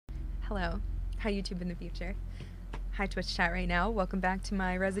Hello. Hi, YouTube in the future. Hi, Twitch chat right now. Welcome back to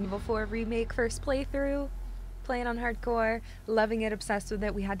my Resident Evil 4 Remake first playthrough. Playing on hardcore. Loving it. Obsessed with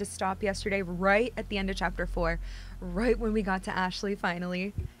it. We had to stop yesterday right at the end of Chapter 4. Right when we got to Ashley,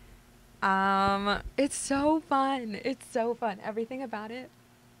 finally. It's so fun. It's so fun. Everything about it,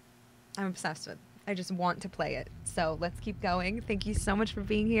 I'm obsessed with. I just want to play it. So let's keep going. Thank you so much for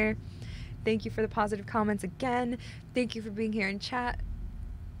being here. Thank you for the positive comments again. Thank you for being here in chat.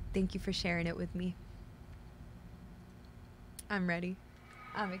 Thank you for sharing it with me. I'm ready.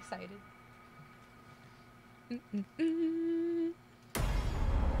 I'm excited. It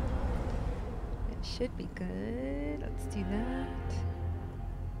should be good. Let's do that.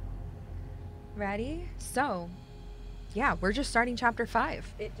 Ready? So, yeah, we're just starting Chapter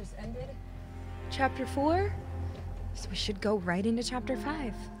 5. It just ended Chapter 4. So we should go right into Chapter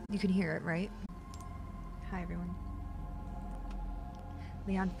 5. You can hear it, right? Hi, everyone.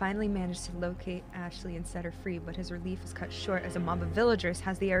 Leon finally managed to locate Ashley and set her free, but his relief is cut short as a mob of villagers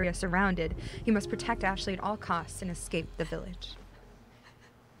has the area surrounded. He must protect Ashley at all costs and escape the village.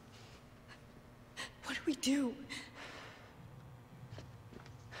 What do we do?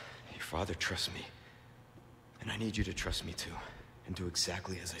 Your father trusts me. And I need you to trust me too. And do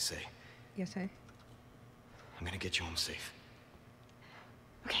exactly as I say. Yes, I. I'm gonna get you home safe.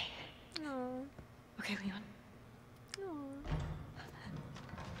 Okay. Aww. Okay, Leon. Aww.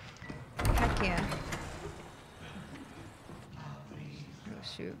 Heck yeah. Oh,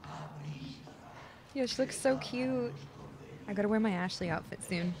 shoot. Yeah, she looks so cute. I gotta wear my Ashley outfit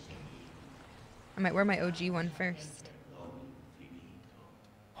soon. I might wear my OG one first.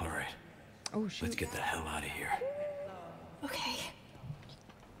 Alright. Oh, shoot. Let's get the hell out of here. Okay.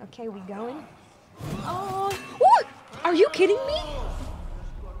 Okay, we going? Oh! What? Are you kidding me?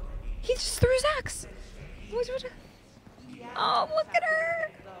 He just threw his axe. Oh, look at her!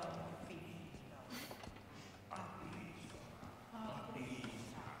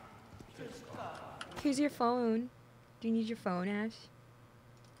 Here's your phone. Do you need your phone, Ash?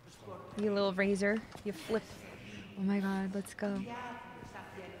 You little razor. You flip. Oh my god, let's go.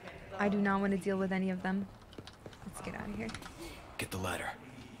 I do not want to deal with any of them. Let's get out of here. Get the ladder.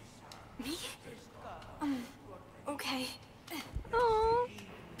 Me? Okay. Oh.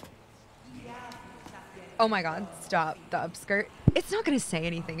 Oh my god, stop. The upskirt. It's not gonna say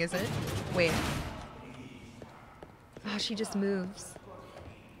anything, is it? Wait. Oh, she just moves.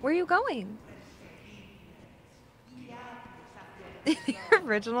 Where are you going? In the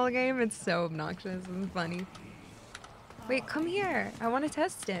original game, it's so obnoxious and funny. Wait, come here. I want to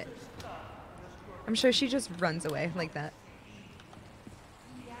test it. I'm sure she just runs away like that.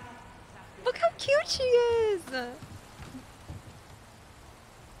 Look how cute she is!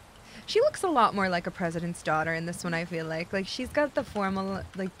 She looks a lot more like a president's daughter in this one, I feel like. Like, she's got the formal,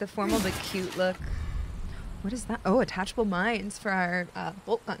 but cute look. What is that? Oh, attachable mines for our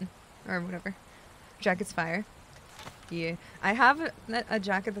bolt gun. Or whatever. Jacket's fire. Yeah. I have a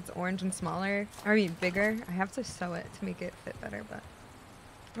jacket that's orange and smaller. I mean, bigger. I have to sew it to make it fit better, but...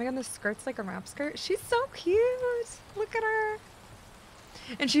 Oh my god, the skirt's like a wrap skirt. She's so cute! Look at her!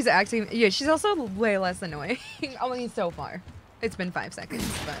 And she's acting... Yeah, she's also way less annoying. I mean, so far. It's been 5 seconds,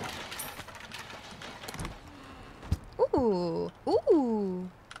 but... Ooh! Ooh!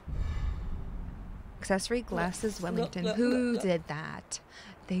 Accessory glasses Wellington. Who did that?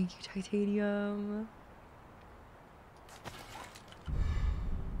 Thank you, Titanium.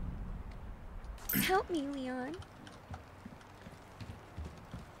 Help me, Leon.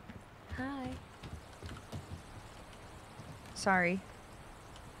 Hi. Sorry.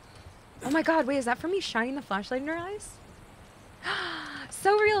 Oh my god, wait, is that for me shining the flashlight in her eyes?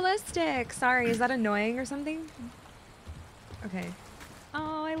 So realistic! Sorry, is that annoying or something? Okay.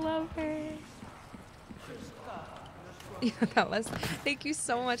 Oh, I love her. Yeah, that was. Thank you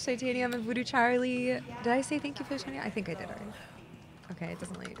so much, Titanium and Voodoo Charlie. Did I say thank you for shining? I think I did already. Okay, it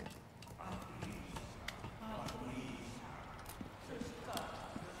doesn't let you do it.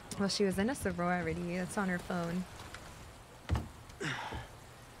 Well, she was in a sorority. It's on her phone.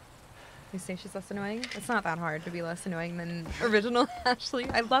 You say she's less annoying? It's not that hard to be less annoying than original Ashley.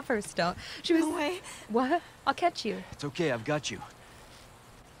 I love her still. She was... No way. What? I'll catch you. It's okay, I've got you.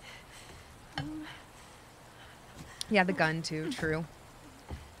 Yeah, the gun too. True.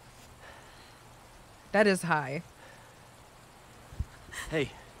 That is high. Hey,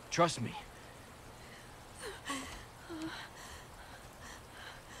 trust me.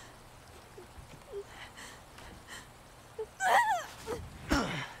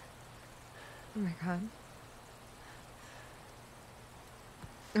 Oh my god.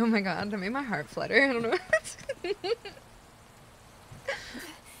 Oh my god, that made my heart flutter. I don't know.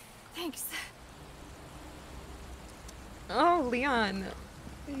 Thanks. Oh, Leon.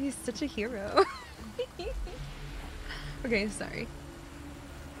 He's such a hero. Okay, sorry.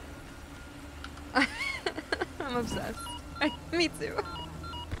 I'm obsessed. Me too.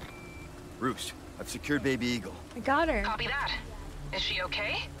 Roost, I've secured Baby Eagle. I got her. Copy that. Is she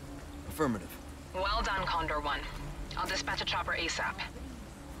okay? Affirmative. Well done, Condor 1. I'll dispatch a chopper ASAP.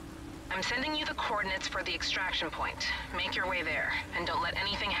 I'm sending you the coordinates for the extraction point. Make your way there, and don't let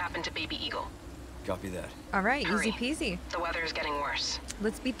anything happen to Baby Eagle. Copy that. All right, Hurry. easy peasy. The weather is getting worse.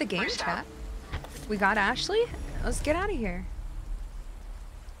 Let's beat the game, Roost out. chat. We got Ashley. Let's get out of here.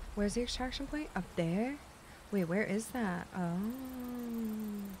 Where's the extraction point? Up there? Wait, where is that? Oh.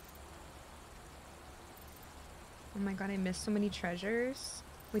 Oh my god, I missed so many treasures.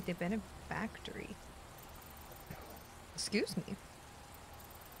 Wait, they've been a factory. Excuse me.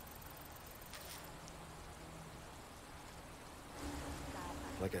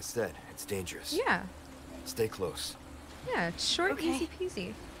 Like I said, it's dangerous. Yeah. Stay close. Yeah, it's short, Okay. easy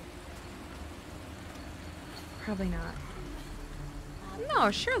peasy. Probably not.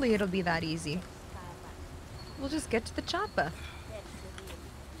 No, surely it'll be that easy. We'll just get to the chopper.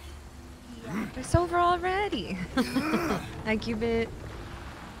 It's over already. I give it.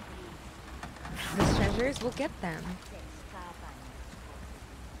 Those treasures, we'll get them.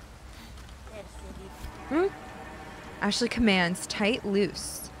 Hmm? Ashley commands tight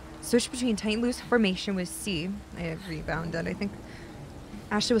loose. Switch between tight loose formation with C. I rebounded, I think.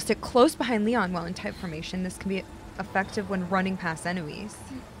 Ashley will stick close behind Leon while in tight formation. This can be effective when running past enemies.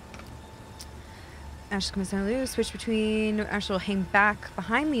 Ashley comes down loose. Switch between. Ashley will hang back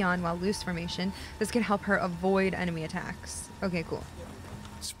behind Leon while loose formation. This can help her avoid enemy attacks. Okay, cool.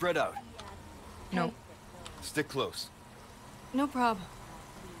 Spread out. No. Stick close. No problem.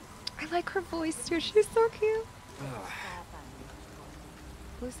 I like her voice too. She's so cute.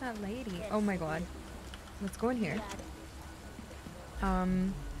 Who's that lady? Oh my god. Let's go in here.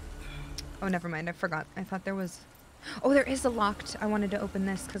 Oh, never mind. I forgot. I thought there was... Oh, there is a locked... I wanted to open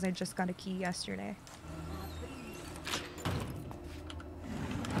this because I just got a key yesterday.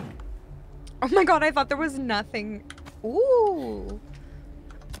 Oh my god, I thought there was nothing. Ooh.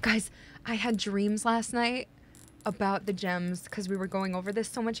 Guys, I had dreams last night about the gems because we were going over this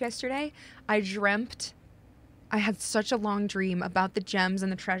so much yesterday. I dreamt... I had such a long dream about the gems and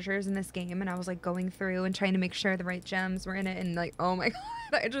the treasures in this game, and I was like going through and trying to make sure the right gems were in it, and like, oh my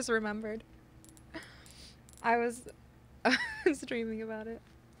god, I just remembered. I was dreaming about it.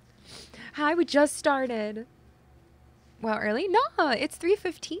 Hi, we just started. Well, early? No, it's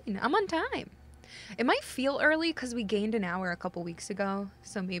 3:15. I'm on time. It might feel early because we gained an hour a couple weeks ago,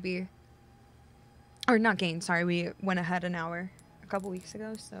 so maybe... Or not gained, sorry, we went ahead an hour a couple weeks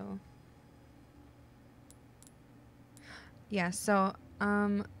ago, so... Yeah, so,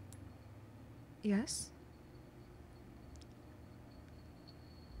 yes?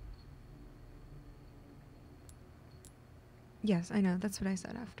 Yes, I know, that's what I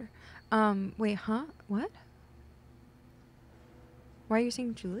said after. Wait, huh? What? Why are you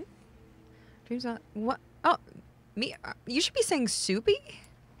saying Julie? Dreams about, what? Oh, me? You should be saying Soupy?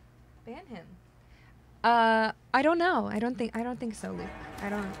 Ban him. I don't know. I don't think so, Luke.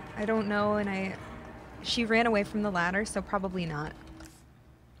 I don't know, and she ran away from the ladder, so probably not.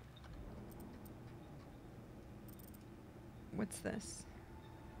 What's this?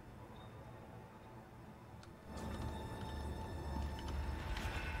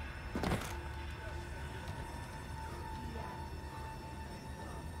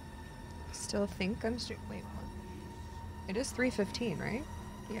 Still think I'm straight. Wait, what? It is 3:15, right?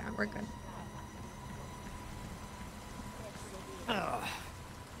 Yeah, we're good.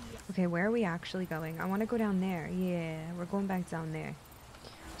 Okay, where are we actually going? I want to go down there. Yeah, we're going back down there.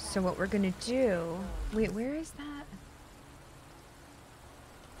 So what we're gonna do... Wait, where is that?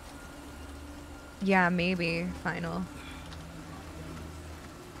 Yeah, maybe. Final.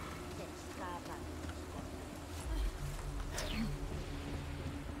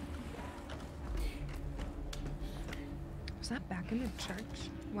 Was that back in the church?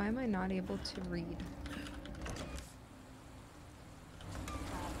 Why am I not able to read?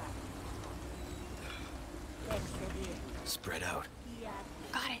 Spread out.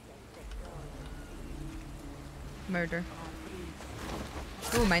 Got it. Murder.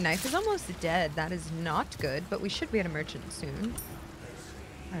 Oh, my knife is almost dead. That is not good, but we should be at a merchant soon.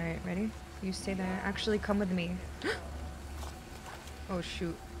 Alright, ready? You stay there. Actually, come with me. Oh,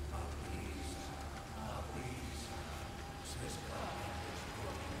 shoot.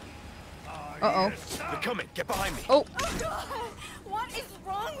 Uh-oh. They're coming. Get behind me. Oh. Oh God! What is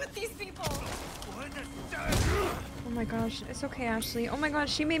wrong with these people? Oh my gosh. It's okay, Ashley. Oh my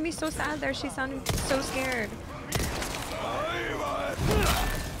gosh, she made me so sad there. She sounded so scared.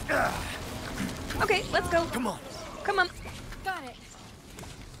 Okay, let's go. Come on. Come on. Got it.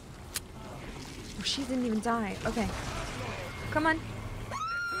 Oh, she didn't even die. Okay. Come on.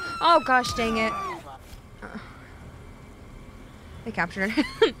 Oh gosh, dang it. They captured her.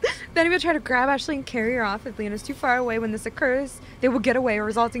 Then he will try to grab Ashley and carry her off. If Leona's too far away when this occurs, they will get away,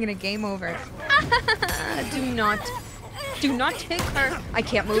 resulting in a game over. Do not take her. I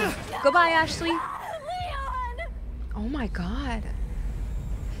can't move. Goodbye, Ashley. Leon! Oh my god.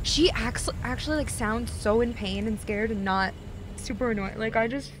 She actually like sounds so in pain and scared and not super annoyed. Like I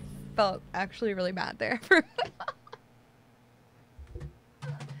just felt actually really bad there.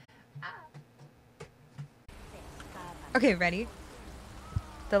 Okay, ready?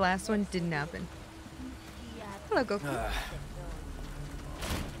 The last one didn't happen. Hello, Goku.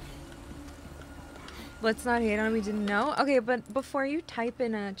 Let's not hate on we didn't know. Okay, but before you type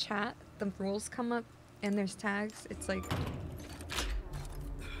in a chat, the rules come up and there's tags. It's like...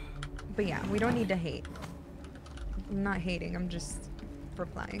 But yeah, we don't need to hate. I'm not hating, I'm just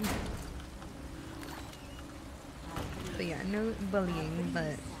replying. But yeah, no bullying,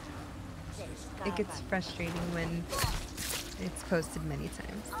 but it gets frustrating when it's posted many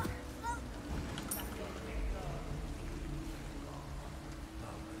times.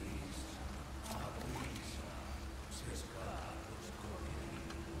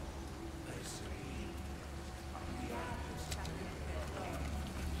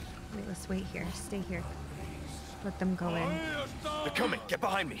 Wait, let's wait here. Stay here. Let them go in. They're coming. Get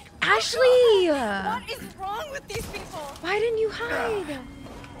behind me. Ashley! What is wrong with these people? Why didn't you hide?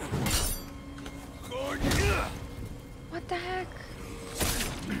 What the heck?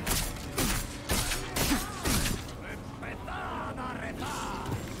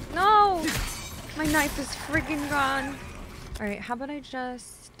 No! My knife is friggin' gone. Alright, how about I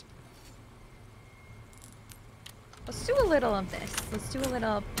just... Let's do a little of this. Let's do a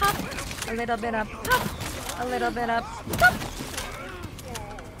little pop, a little bit of pop, a little bit of pop.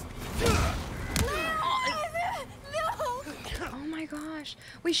 Oh my gosh.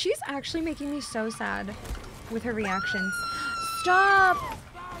 Wait, she's actually making me so sad with her reactions. Stop!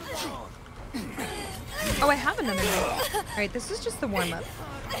 Oh, I have another knife. Alright, this is just the warm-up.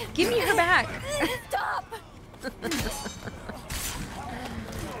 Give me her back! Stop!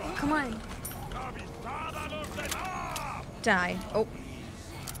 Come on. Die. Oh.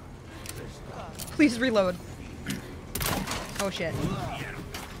 Please reload. Oh shit.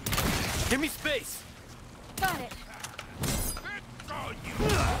 Give me space. Got it.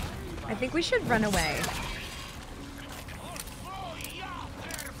 I think we should run away.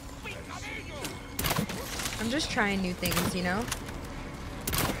 I'm just trying new things, you know?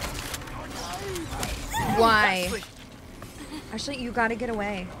 Why? Actually, you gotta get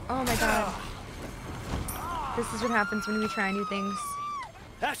away. Oh my god. This is what happens when we try new things.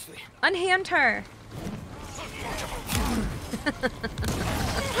 Ashley. Unhand her!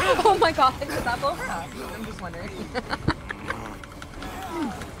 Oh my god, is that over? I'm just wondering.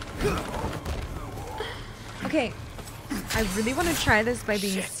 Okay, I really want to try this by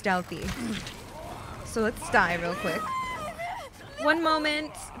being stealthy. So let's die real quick. One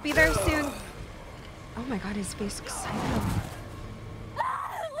moment, be there soon. Oh my god, his face looks excited.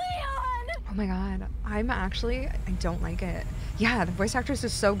 Oh my god, I don't like it. Yeah, the voice actress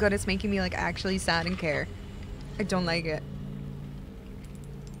is so good, it's making me like actually sad and care. I don't like it.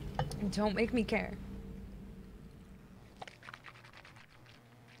 Don't make me care.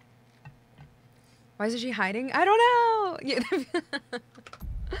 Why is she hiding? I don't know! Yeah.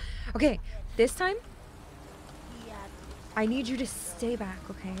 Okay, this time, I need you to stay back,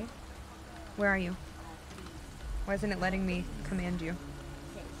 okay? Where are you? Why isn't it letting me command you?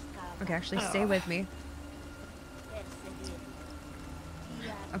 Okay, actually, stay with me.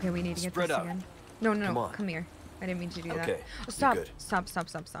 Okay, we need to get Spread this out. again. No, Come on. come here. I didn't mean to do that. Okay, Oh, you're stop. good. Stop.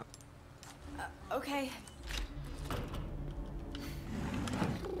 Okay.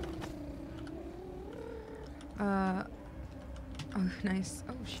 Oh, nice.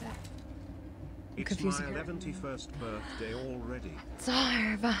 Oh, shit. It's Confusing my her. 71st birthday already.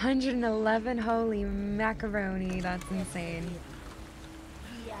 Zarv, 111. Holy macaroni. That's insane.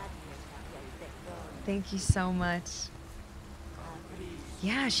 Thank you so much.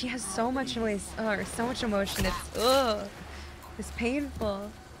 Yeah, she has so much voice, or so much emotion. It's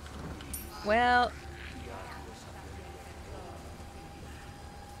painful. Well,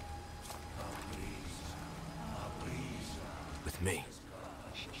 With me.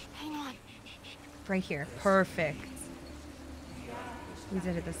 Hang on. Right here. Perfect. We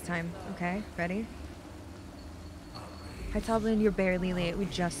did it this time. Okay, ready? Hi, Talbot, you're barely late. We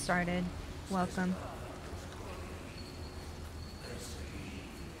just started. Welcome.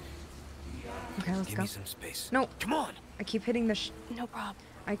 Okay, let's Give go. me some space. No. Come on. I keep hitting the No problem.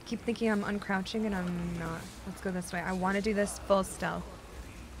 I keep thinking I'm uncrouching and I'm not. Let's go this way. I want to do this full stealth.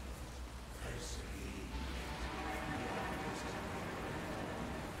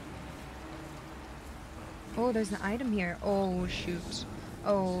 Oh, there's an item here. Oh, shoot.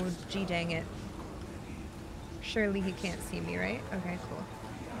 Oh, gee dang it. Surely he can't see me, right? Okay, cool.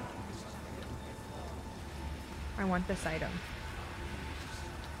 I want this item.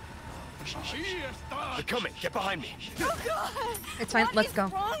 They're coming. Get behind me. Oh God! It's fine. What Let's is go.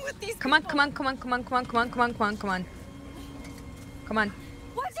 wrong with these Come on, people? come on, come on, come on, come on, come on, come on, come on, come on. Come on.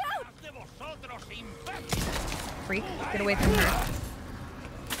 Watch out! Freak. Get away from her.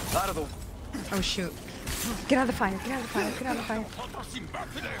 Out of the... Oh, shoot. Get out of the fire. Get out of the fire. Get out of the fire.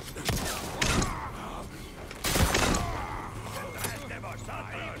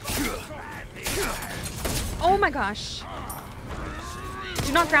 Oh my gosh.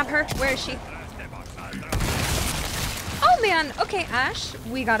 Do not grab her. Where is she? Oh man. Okay, Ash.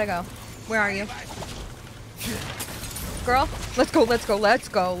 We gotta go. Where are you? Girl, let's go, let's go, let's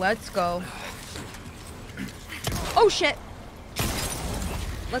go, let's go. Oh shit.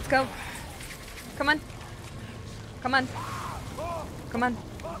 Let's go. Come on. Come on. Come on.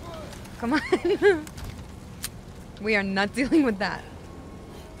 Come on. We are not dealing with that.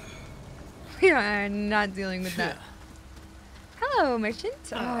 We are not dealing with that. Hello, merchant.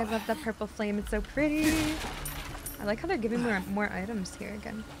 Oh, I love that purple flame. It's so pretty. I like how they're giving more items here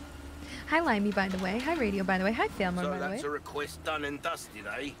again. Hi, Limey, by the way. Hi, Radio, by the way. Hi, Failmore, by the way. So that's a request done and dusted,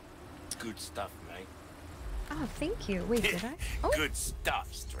 eh? Good stuff, mate. Oh, thank you. Wait, did I? Oh, Good stuff,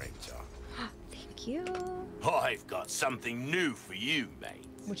 stranger. thank you. I've got something new for you, mate.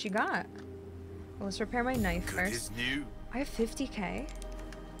 What you got? Well, let's repair my knife Good first. as new. I have 50k.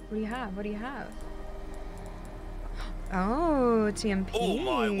 What do you have? What do you have? Oh, TMP. All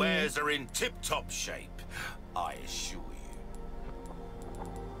my wares are in tip-top shape, I assure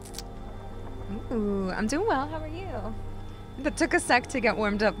you. Ooh, I'm doing well. How are you? That took a sec to get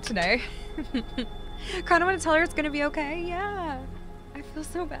warmed up today. Kind of want to tell her it's going to be okay. Yeah. I feel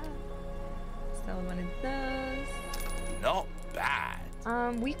so bad. Still one of those. Not bad.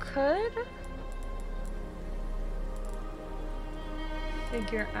 We could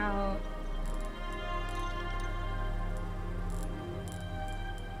figure out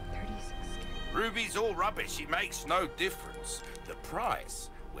 36K. Ruby's all rubbish. It makes no difference. The price,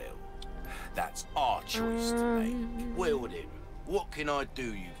 well, that's our choice to make. Well then, what can I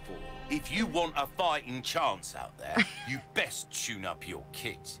do you for? If you want a fighting chance out there, you best tune up your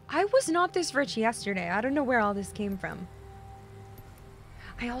kit. I was not this rich yesterday. I don't know where all this came from.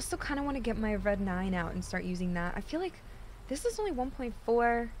 I also kind of want to get my red 9 out and start using that. I feel like this is only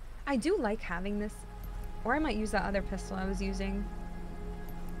 1.4. I do like having this. Or I might use that other pistol I was using.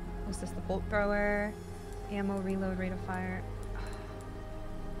 Was this the bolt thrower? Ammo, reload, rate of fire.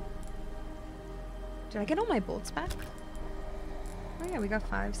 Did I get all my bolts back? Oh yeah, we got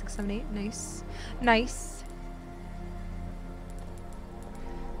 5, 6, 7, 8. Nice. Nice.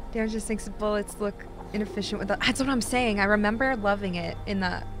 Darren just thinks the bullets look inefficient with the... That's what I'm saying. I remember loving it in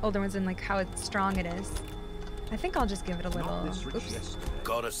the older ones and like how strong it is. I think I'll just give it a little... Not this rich Oops. yesterday.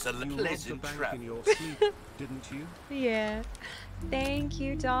 Got a You robbed a pleasant bank trap. in your sleep, didn't you? Yeah. Thank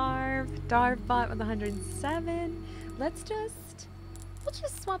you, Darv. Darv bought with 107. Let's just... We'll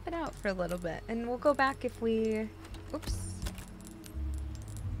just swap it out for a little bit. And we'll go back if we... Oops.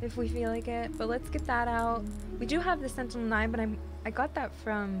 If we feel like it. But let's get that out. We do have the Sentinel 9, but I got that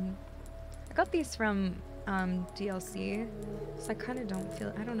from... I got these from DLC. So I kind of don't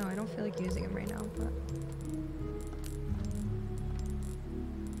feel... I don't know. I don't feel like using them right now, but...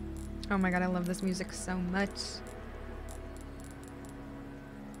 Oh my god, I love this music so much.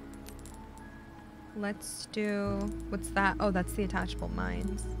 Let's do... What's that? Oh, that's the attachable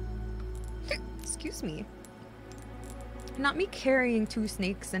mines. Excuse me. Not me carrying 2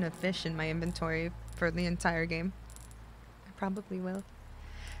 snakes and a fish in my inventory for the entire game. I probably will.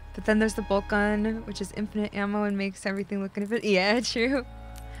 But then there's the bolt gun, which is infinite ammo and makes everything look infinite. Yeah, true.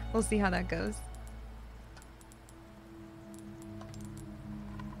 We'll see how that goes.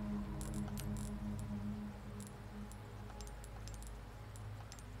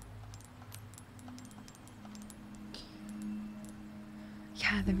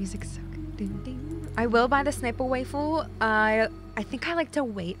 Yeah, the music's so good. Ding, ding. I will buy the sniper rifle. I think I like to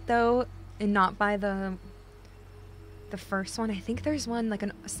wait though and not buy the the first one. I think there's one like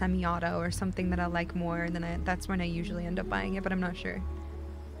a semi-auto or something that I like more, and then that's when I usually end up buying it, but I'm not sure.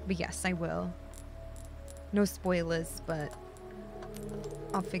 But yes, I will. No spoilers, but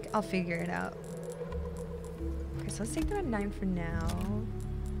I'll figure it out. Okay, so let's take them at 9 for now.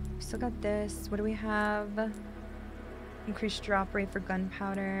 We still got this. What do we have? Increased drop rate for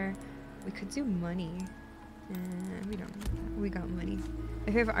gunpowder. We could do money. We don't need that. We got money.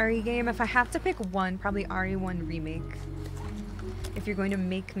 My favorite RE game, if I have to pick one, probably RE1 Remake. If you're going to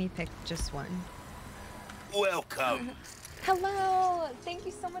make me pick just one. Welcome. Hello! Thank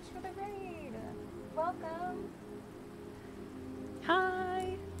you so much for the raid! Welcome!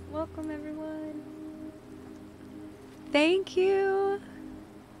 Hi! Welcome, everyone! Thank you!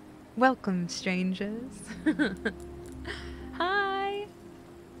 Welcome, strangers! Hi!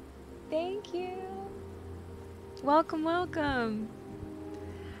 Thank you! Welcome, welcome!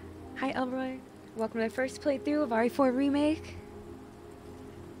 Hi, Elroy. Welcome to my first playthrough of RE4 Remake.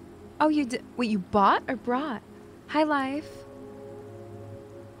 Oh, you did- wait, you bought or brought? Hi, Life.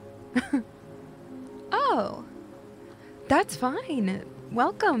 Oh, that's fine.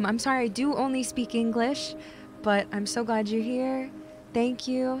 Welcome. I'm sorry, I do only speak English, but I'm so glad you're here. Thank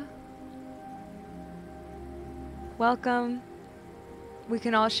you. Welcome. We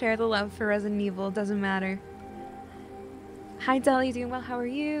can all share the love for Resident Evil. Doesn't matter. Hi, Deli. Doing well. How are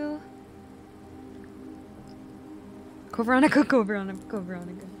you? Go Veronica, go Veronica, go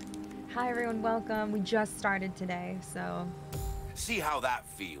Veronica. Hi, everyone. Welcome. We just started today, so... See how that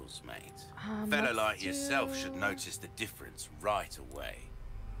feels, mate. Fella like yourself should notice the difference right away.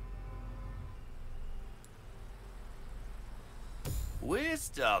 We're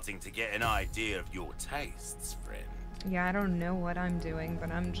starting to get an idea of your tastes, friend. Yeah, I don't know what I'm doing,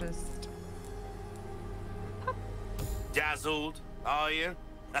 but I'm just... Dazzled, are you?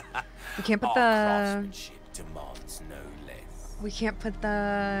 We can't put Our the... craftsmanship demands no less. We can't put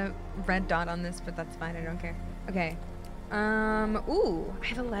the red dot on this, but that's fine. I don't care. Okay. Ooh, I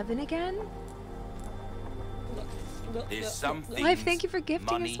have 11 again? There's some things Life, thank you for gifting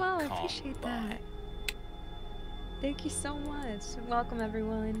money as well. I can't appreciate buy. that. Thank you so much. Welcome,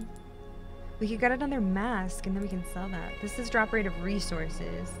 everyone. We could get another mask, and then we can sell that. This is drop rate of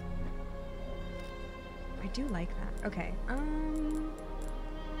resources. I do like that. Okay,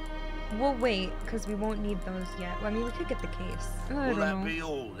 we'll wait, because we won't need those yet. Well, I mean, we could get the case. I Will don't that know. be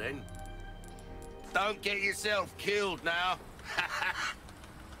all, then? Don't get yourself killed now.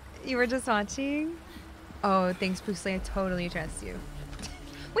 You were just watching? Oh, thanks, Bruce Lee. I totally trust you.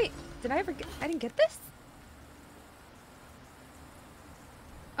 Wait, did I ever get... I didn't get this?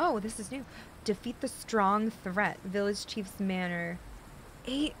 Oh, this is new. Defeat the strong threat. Village Chief's Manor.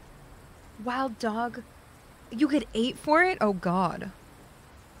 8. Wild dog. You get 8 for it? Oh, God.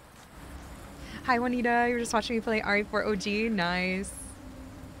 Hi, Juanita. You were just watching me play RE4 OG. Nice.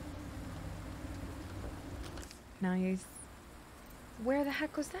 Nice. Where the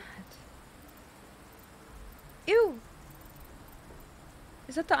heck was that? Ew!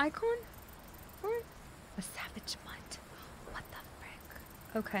 Is that the icon? For it? A savage mutt. What the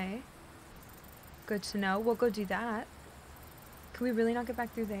frick? Okay. Good to know. We'll go do that. Can we really not get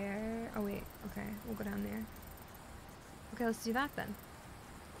back through there? Oh, wait. Okay. We'll go down there. Okay, let's do that then.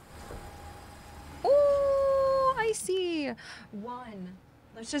 Oh, I see. 1.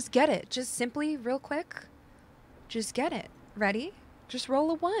 Let's just get it. Just simply, real quick. Just get it. Ready? Just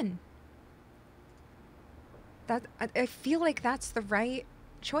roll a 1. That I feel like that's the right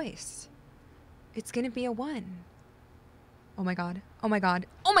choice. It's gonna be a 1. Oh my god. Oh my god.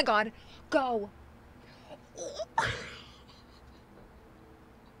 Oh my god. Go.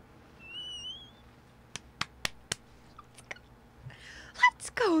 Let's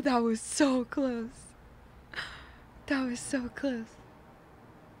go. That was so close. That was so close.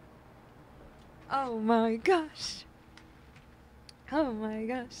 Oh my gosh. Oh my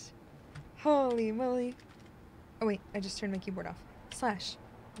gosh. Holy moly. Oh wait, I just turned my keyboard off. Slash.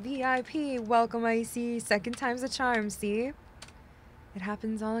 VIP. Welcome, Icy. Second time's a charm, see? It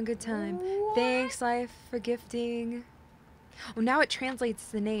happens all in good time. What? Thanks, Life, for gifting. Oh, now it translates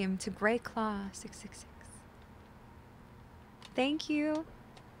the name to Grey Claw 666. Thank you.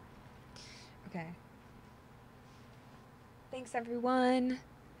 Okay. Thanks, everyone.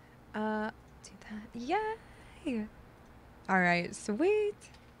 Do that. Yay! Alright, sweet.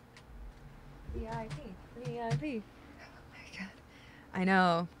 VIP. VIP. Oh my god. I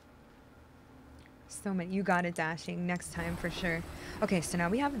know. So many. You got it, Dashing. Next time for sure. Okay, so now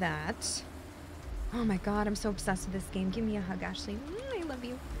we have that. Oh my god, I'm so obsessed with this game. Give me a hug, Ashley. I love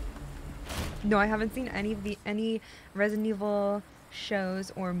you. No, I haven't seen any Resident Evil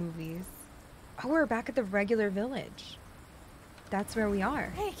shows or movies. Oh, we're back at the regular village. That's where we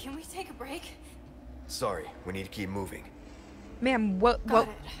are. Hey, can we take a break? Sorry, we need to keep moving. Ma'am, Got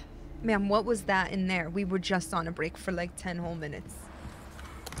it. Ma'am, what was that in there? We were just on a break for like 10 whole minutes.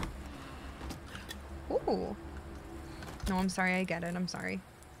 Ooh. No, I'm sorry, I get it. I'm sorry.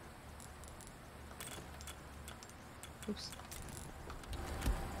 Oops.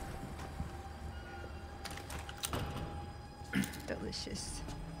 Delicious.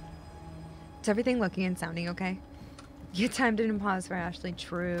 Is everything looking and sounding okay? You timed it and paused for Ashley.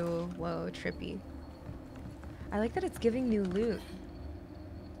 True. Whoa, trippy. I like that it's giving new loot.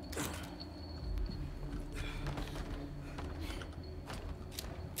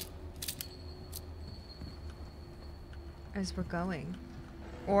 As we're going.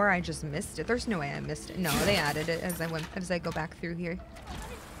 Or I just missed it. There's no way I missed it. No, they added it as I go back through here.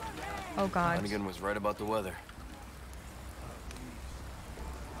 Oh god. Flanagan was right about the weather.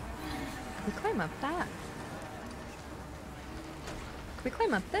 Can we climb up that? Can we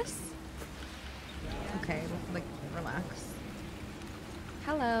climb up this? Okay, like, relax.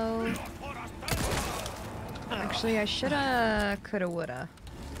 Hello. Actually, I shoulda, coulda, woulda.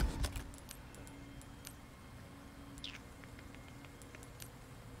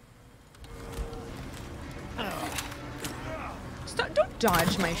 Stop, don't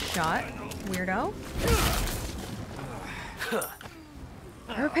dodge my shot, weirdo.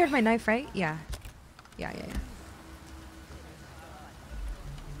 I repaired my knife, right? Yeah. Yeah.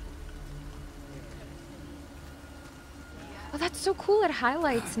 Oh, that's so cool. It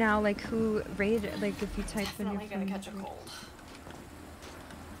highlights now, like, who raided, like, if you type in your Definitely gonna catch a cold.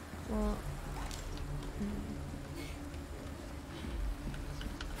 Well...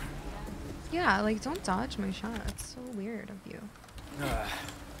 Yeah, like, don't dodge my shot. That's so weird of you.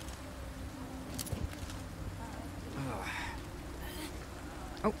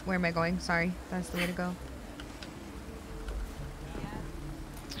 Oh, where am I going? Sorry. That's the way to go.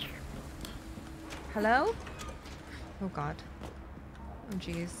 Hello? Oh god. Oh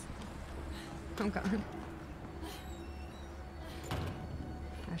jeez. Oh god.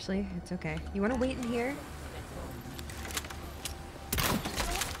 Ashley, it's okay. You wanna wait in here?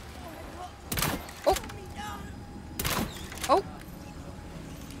 Oh! Oh!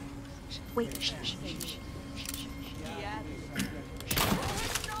 Wait, shh, shh, shh, shh.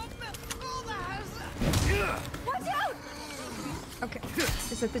 Watch out! Okay.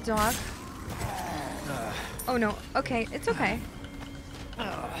 Is it the dog? Oh no. Okay, it's okay.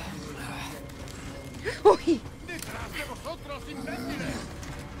 Oh,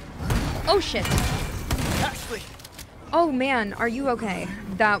 oh shit. Ashley! Oh man, are you okay?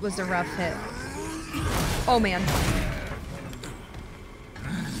 That was a rough hit. Oh man.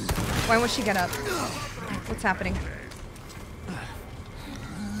 Why won't she get up? What's happening?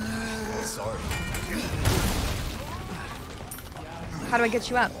 Sorry. How do I get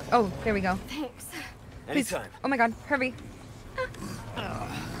you up? Oh, there we go. Thanks. Please. Anytime. Oh my god, hurry.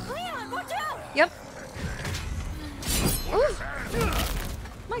 Leon, watch out! Yep. Ooh.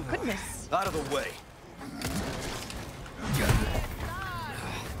 My goodness. Out of the way.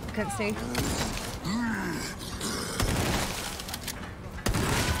 Couldn't see.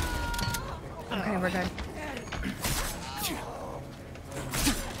 Okay, we're good.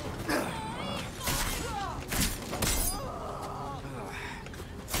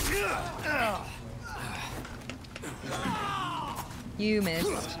 You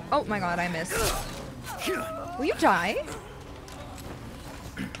missed. Oh my god, I missed. Will you die?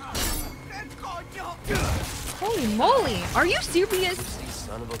 Holy moly! Are you serious?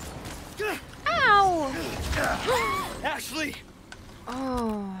 Son of a... Ow! Ashley!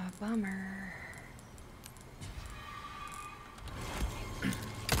 Oh, bummer.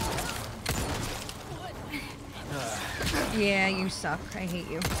 Yeah, you suck. I hate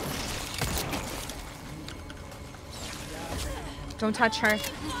you. Don't touch her.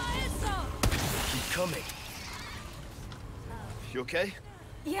 Keep coming. You okay?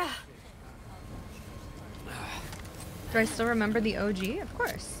 Yeah. Do I still remember the OG? Of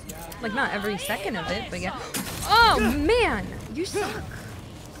course. Like, not every second of it, but yeah. Oh, man! You suck.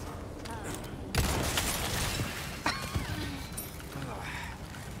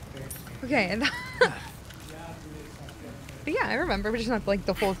 Okay. But yeah, I remember, but just not like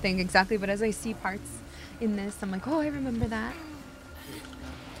the whole thing exactly, but as I see parts in this, I'm like, oh, I remember that.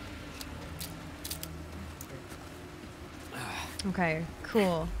 Okay,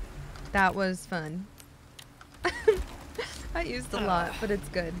 cool. That was fun. I used a lot, but it's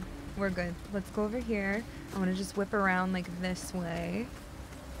good. We're good. Let's go over here. I want to just whip around like this way.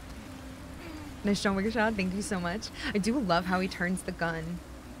 Nice John Wicker shot. Thank you so much. I do love how he turns the gun.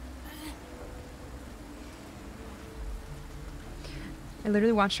 I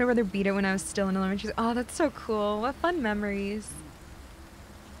literally watched my brother beat it when I was still in elementary school. Oh, that's so cool. What fun memories.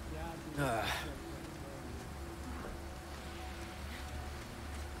 What's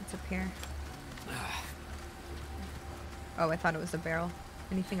up here? Oh, I thought it was a barrel.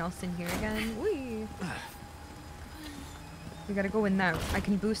 Anything else in here again? Whee! We gotta go in that. I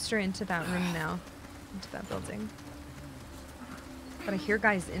can boost her into that room now. Into that building. But I hear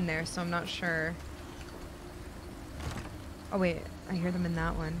guys in there, so I'm not sure. Oh wait, I hear them in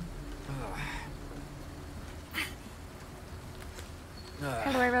that one.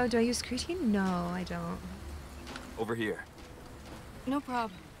 How do I roll? Do I use creatine? No, I don't. Over here. No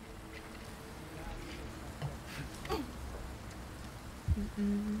problem.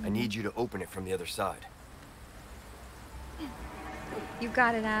 I need you to open it from the other side. You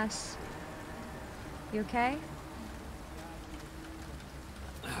got it, Ash. You okay?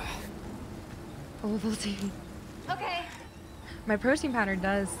 Ovaltine. Okay. My protein powder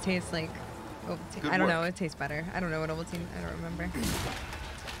does taste like Ovaltine. Good I don't know, work. it tastes better. I don't know what Ovaltine, I don't remember.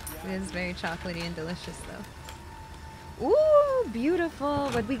 It is very chocolatey and delicious though. Ooh, beautiful.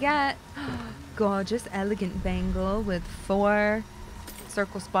 What'd we get? Gorgeous, elegant bangle with 4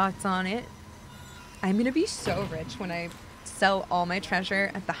 circle spots on it. I'm gonna be so rich when I sell all my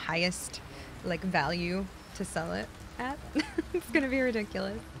treasure at the highest like value to sell it at. It's gonna be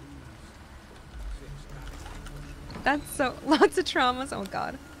ridiculous. That's so lots of traumas. Oh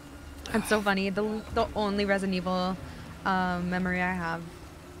god, that's so funny. The only Resident Evil memory I have,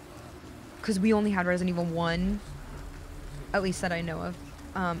 because we only had Resident Evil 1, at least that I know of,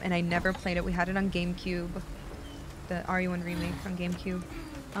 and I never played it. We had it on GameCube, the RE1 remake on GameCube,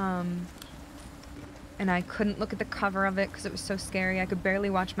 and I couldn't look at the cover of it because it was so scary. I could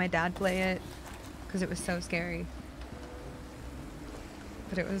barely watch my dad play it because it was so scary.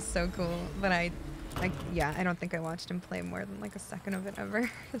 But it was so cool. But yeah, I don't think I watched him play more than like a second of it ever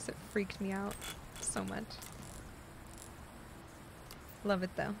because it freaked me out so much. Love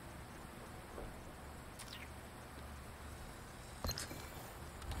it though.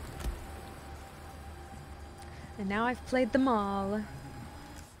 And now I've played them all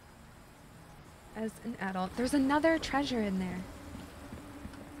as an adult. There's another treasure in there.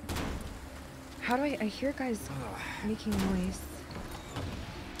 How do I hear guys making noise.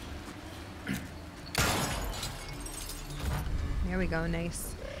 There we go,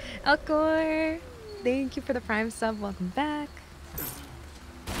 nice. Elcor, thank you for the Prime sub. Welcome back.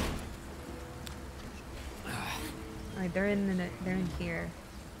 Alright, they're in here.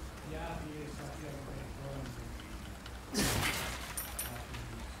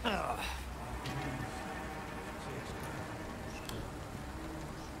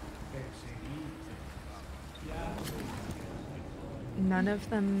 None of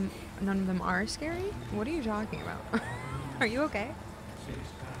them are scary? What are you talking about? Are you okay?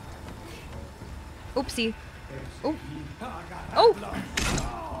 Oopsie. Oh. Oh!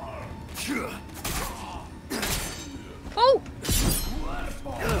 Oh!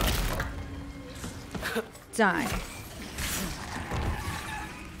 Die.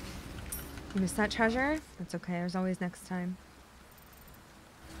 You missed that treasure? That's okay, there's always next time.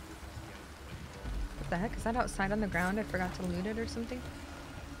 What the heck? Is that outside on the ground? I forgot to loot it or something?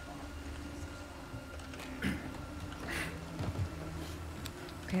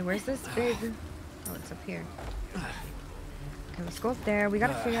 Okay, where's this big... Oh, it's up here. Okay, let's go up there. We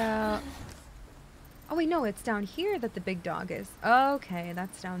gotta figure out... Oh wait, no, it's down here that the big dog is. Okay,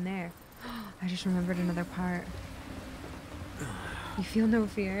 that's down there. I just remembered another part. You feel no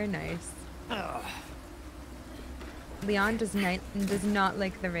fear? Nice. Leon does not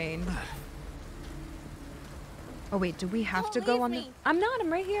like the rain. Oh wait, do we have to go on the... I'm not,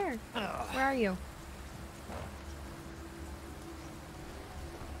 I'm right here. Where are you?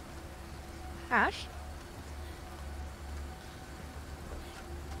 Ash?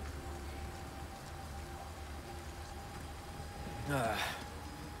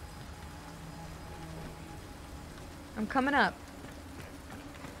 I'm coming up.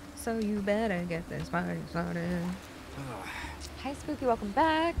 So you better get this party started. Hi Spooky, welcome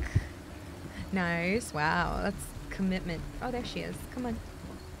back. Nice, wow, that's commitment. Oh, there she is. Come on.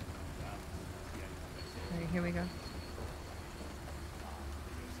 Alright, here we go.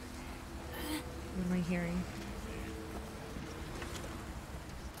 What am I hearing?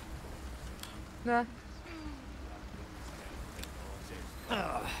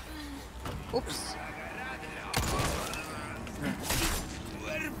 Oops.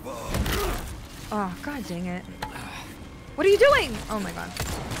 Oh, god dang it. What are you doing? Oh my god.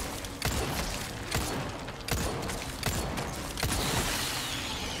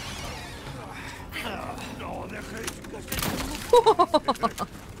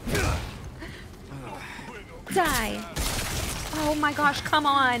 Die. Oh my gosh, come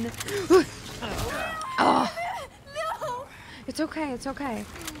on. Oh. It's okay, it's okay.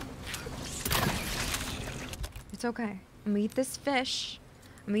 It's okay. I'm gonna eat this fish.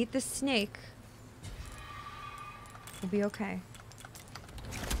 I'm gonna eat this snake. We'll be okay.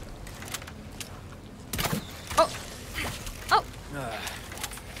 Oh! Oh!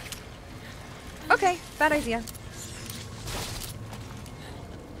 Okay, bad idea.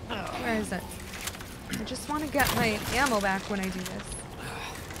 Where is it? I just want to get my ammo back when I do this.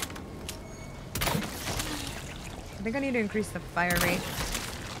 I think I need to increase the fire rate.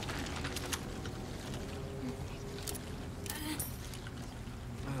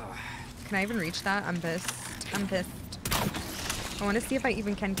 Can I even reach that? I'm pissed. I'm pissed. I want to see if I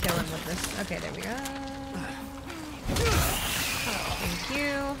even can kill him with this. Okay, there we go. Thank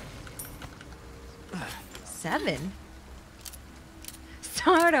you. 7?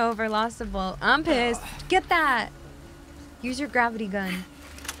 Start over, lost a bolt. I'm pissed. Get that. Use your gravity gun.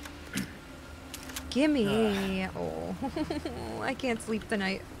 Gimme. Oh, I can't sleep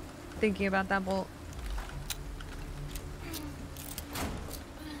tonight thinking about that bolt.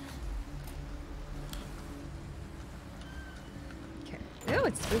 Okay. Oh,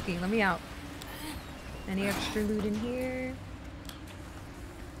 it's spooky. Let me out. Any extra loot in here?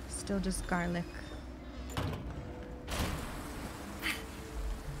 Still just garlic.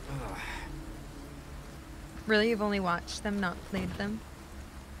 Really? You've only watched them, not played them?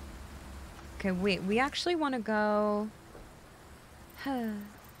 Okay, wait. We actually want to go...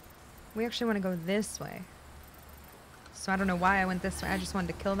 We actually want to go this way. So I don't know why I went this way. I just wanted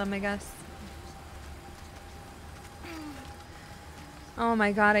to kill them, I guess. Oh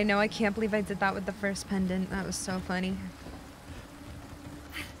my god, I know. I can't believe I did that with the first pendant. That was so funny.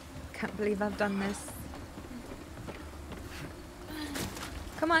 Can't believe I've done this.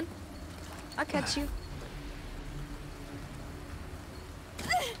 Come on. I'll catch you.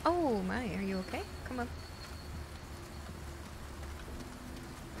 Oh my, are you okay? Come on.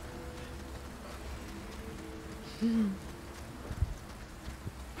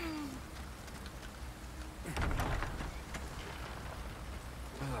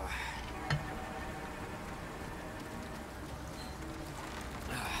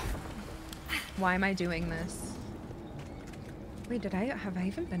 Why am I doing this? Wait, have I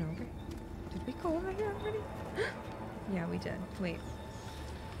even been over? Did we go over here already? Yeah, we did. Wait.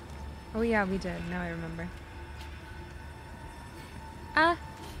 Oh yeah, we did. Now I remember. Ah!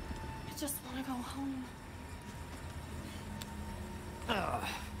 I just want to go home.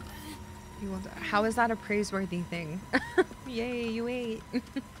 You will How is that a praiseworthy thing? Yay, you ate.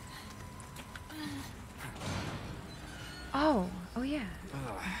 Oh yeah.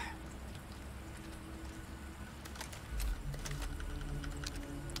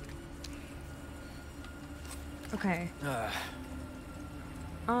 Okay.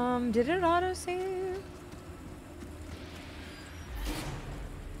 Did it autosave?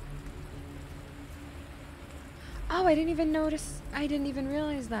 Oh, I didn't even notice. I didn't even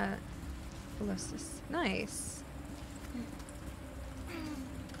realize that. Ballistus. Nice.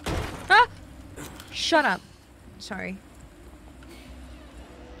 Ah! Shut up. Sorry.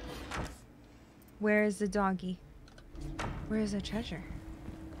 Where is the doggy? Where is the treasure?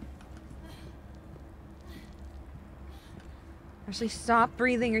 Actually, stop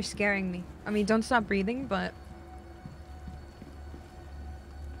breathing. You're scaring me. I mean, don't stop breathing, but...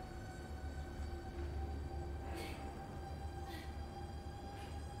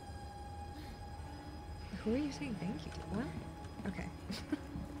 Who are you saying thank you to? What? Okay.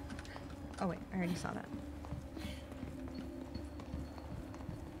 Oh, wait. I already saw that.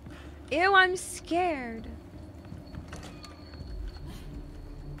 Ew, I'm scared.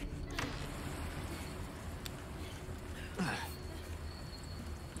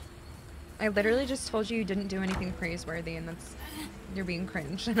 I literally just told you didn't do anything praiseworthy, and that's... You're being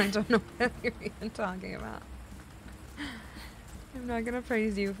cringe, and I don't know what you're even talking about. I'm not gonna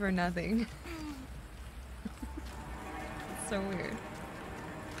praise you for nothing. It's so weird.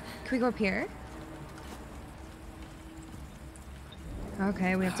 Can we go up here?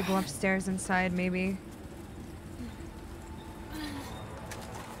 Okay, we have to go upstairs inside, maybe.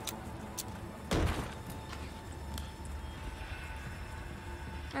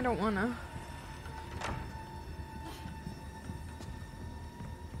 I don't wanna.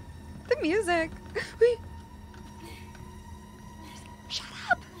 The music! Wait! Shut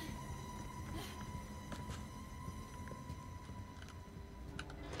up!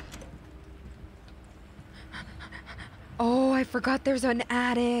 Oh, I forgot there's an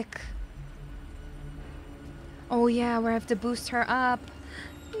attic. Oh yeah, where I have to boost her up.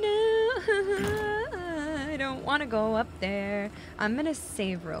 No, I don't want to go up there. I'm gonna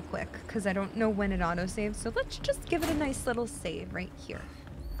save real quick because I don't know when it auto-saves. So let's just give it a nice little save right here.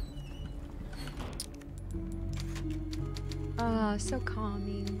 Ah, so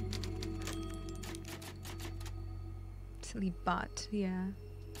calming. Silly bot, yeah.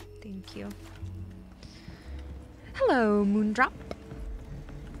 Thank you. Hello, Moondrop.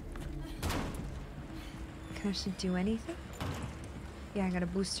 Can I actually do anything? Yeah, I gotta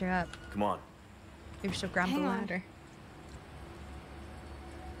boost her up. Come on. Maybe she'll grab the Hang on. ladder.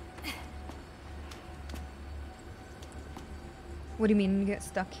 What do you mean you get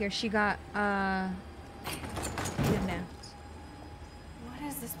stuck here? She got, kidnapped. What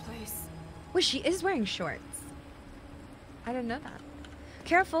is this place? Well, she is wearing shorts. I didn't know that.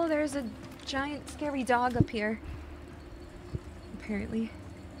 Careful, there's a giant scary dog up here. Apparently.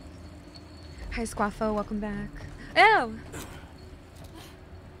 Hi, Squaffo, welcome back. Oh!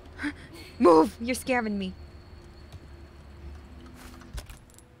 Move! You're scaring me.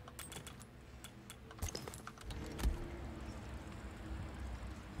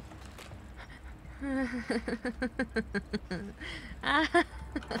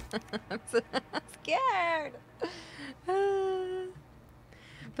 I'm so scared.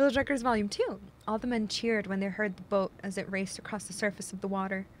 Village Records Volume 2. All the men cheered when they heard the boat as it raced across the surface of the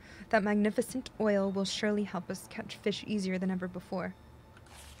water. That magnificent oil will surely help us catch fish easier than ever before.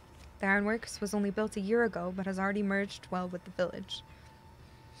 The ironworks was only built a year ago, but has already merged well with the village.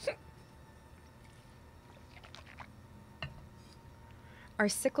 Our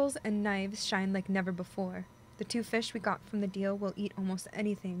sickles and knives shine like never before. The 2 fish we got from the deal will eat almost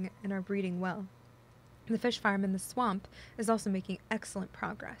anything and are breeding well. The fish farm in the swamp is also making excellent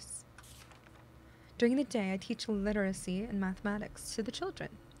progress. During the day, I teach literacy and mathematics to the children.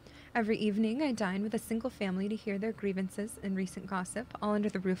 Every evening, I dine with a single family to hear their grievances and recent gossip, all under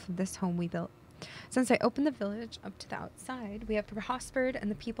the roof of this home we built. Since I opened the village up to the outside, we have prospered and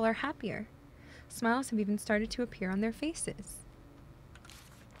the people are happier. Smiles have even started to appear on their faces.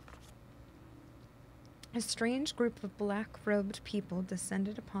 A strange group of black-robed people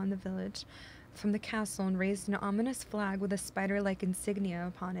descended upon the village from the castle and raised an ominous flag with a spider-like insignia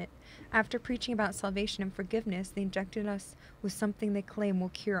upon it. After preaching about salvation and forgiveness, they injected us with something they claim will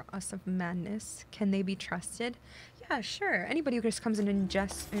cure us of madness. Can they be trusted? Yeah, sure. Anybody who just comes in and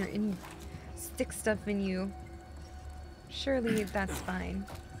ingests or sticks stuff in you, surely that's fine.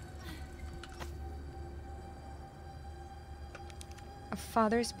 A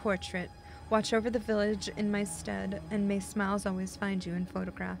father's portrait. Watch over the village in my stead, and may smiles always find you in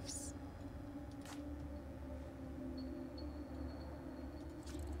photographs.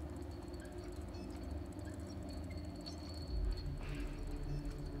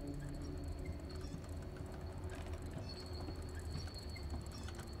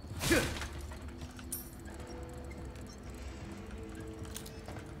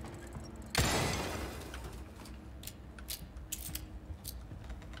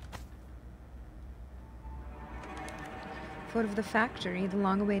 Photo of the factory, the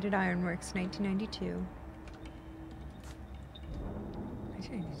long-awaited ironworks, 1992.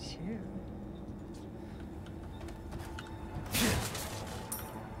 1992.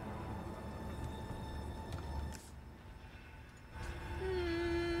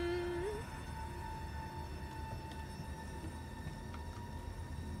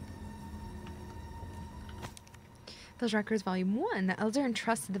 Village Records Volume 1. The elder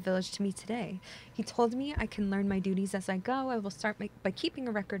entrusted the village to me today. He told me I can learn my duties as I go. I will start by keeping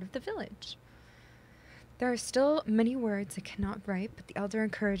a record of the village. There are still many words I cannot write, but the elder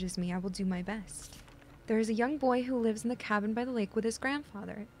encourages me. I will do my best. There is a young boy who lives in the cabin by the lake with his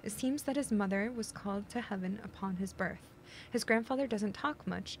grandfather. It seems that his mother was called to heaven upon his birth. His grandfather doesn't talk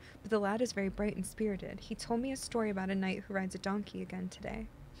much, but the lad is very bright and spirited. He told me a story about a knight who rides a donkey again today.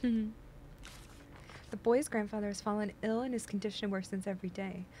 The boy's grandfather has fallen ill and his condition worsens every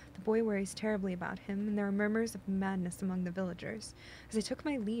day. The boy worries terribly about him, and there are murmurs of madness among the villagers. As I took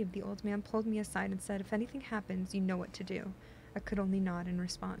my leave, the old man pulled me aside and said, "If anything happens, you know what to do." I could only nod in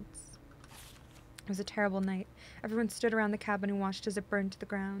response. It was a terrible night. Everyone stood around the cabin and watched as it burned to the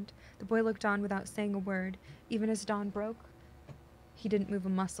ground. The boy looked on without saying a word. Even as dawn broke, he didn't move a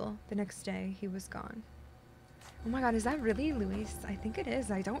muscle. The next day, he was gone. Oh my god, is that really Luis? I think it is.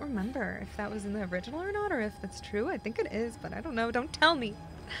 I don't remember if that was in the original or not, or if that's true. I think it is, but I don't know. Don't tell me.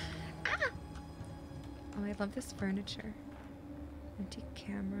 Ah! Oh, I love this furniture. Antique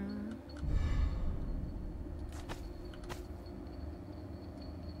camera.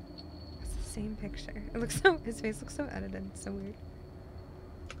 It's the same picture. It looks his face looks so edited. It's so weird.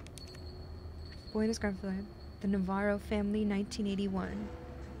 Boy and his grandfather. The Navarro family, 1981.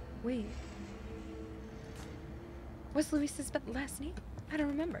 Wait. What's Luis's last name? I don't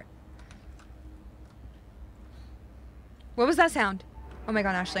remember. What was that sound? Oh my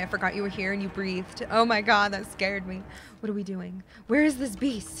god, Ashley, I forgot you were here and you breathed. Oh my god, that scared me. What are we doing? Where is this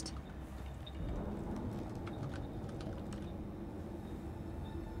beast?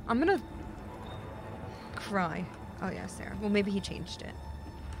 I'm gonna cry. Oh yeah, Sarah. Well, maybe he changed it.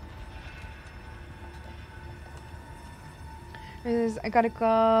 I gotta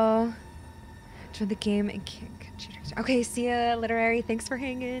go. Join the game and kick. Okay, see ya, Literary. Thanks for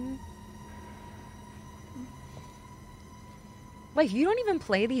hanging. Like, you don't even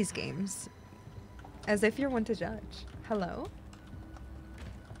play these games. As if you're one to judge. Hello?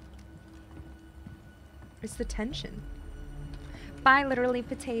 It's the tension. Bye, literally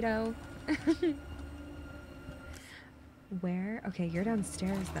potato. Where? Okay, you're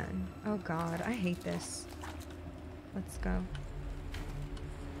downstairs then. Oh god, I hate this. Let's go.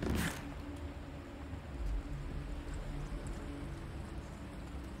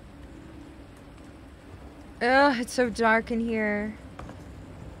 Ugh, it's so dark in here.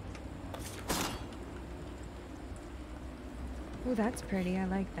 Oh, that's pretty. I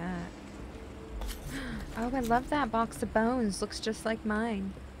like that. Oh, I love that box of bones. Looks just like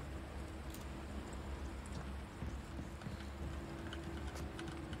mine.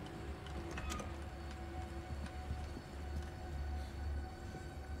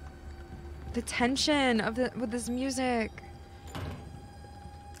 The tension of with this music.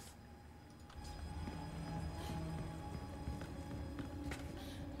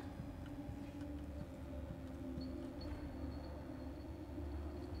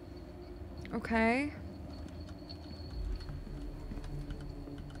 Okay.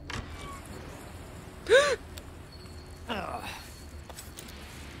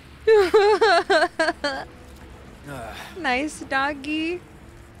 Nice doggy.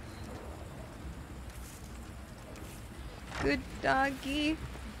 Good doggy.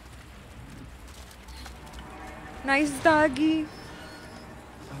 Nice doggy.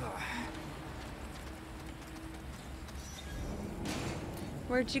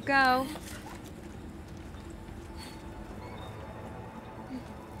 Where'd you go?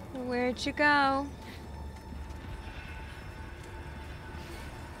 Where'd you go?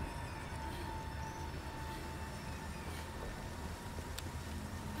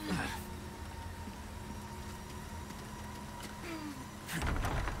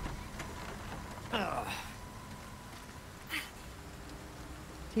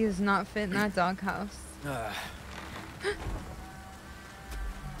 He does not fit in that doghouse.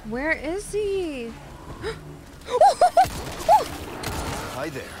 Where is he? Hi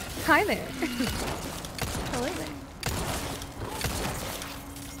there. Hi there. Hello there.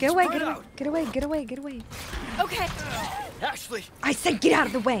 Get away, get away, get away, get away, get away. Okay. Ashley! I said get out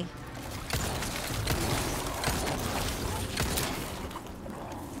of the way.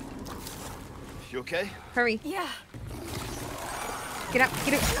 You okay? Hurry. Yeah. Get out,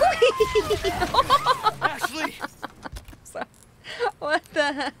 get out. Ashley! So, what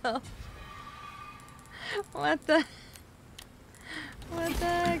the hell? What the? What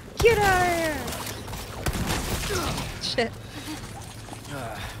the? Get out of here! Shit.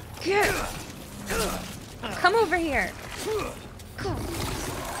 Get! Come over here. Come.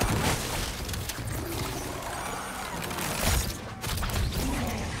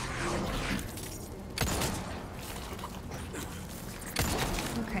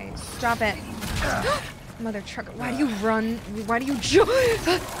 Okay, stop it. Mother trucker, why do you run? Why do you jump?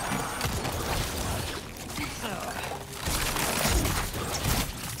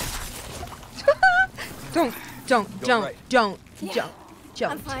 Don't.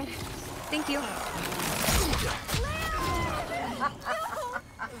 I'm fine. Thank you.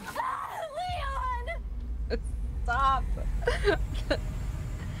 Leon! Stop.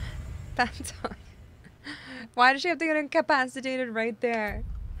 That's all. Why does she have to get incapacitated right there?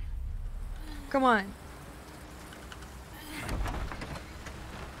 Come on.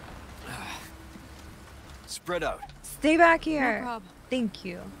 Spread out. Stay back here. No problem. Thank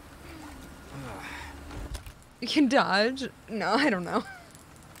you. You can dodge? No, I don't know.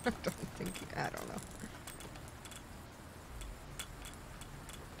 I don't know.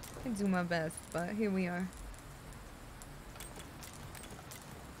 I do my best, but here we are.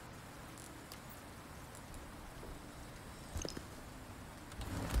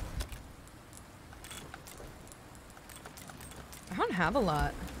 I don't have a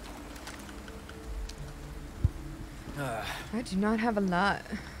lot. I do not have a lot.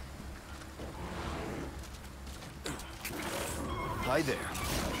 Hi there.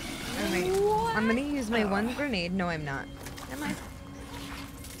 Alright. I'm gonna use my one grenade. No, I'm not. Am I?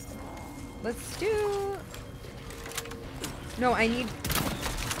 Let's do... No, I need...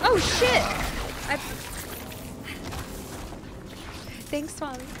 Oh, shit! Thanks,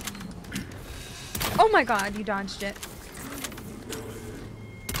 Molly. Oh my god, you dodged it.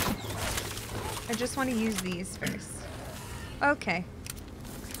 I just want to use these first. Okay.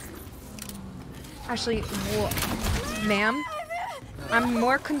 Ashley, ma'am, I'm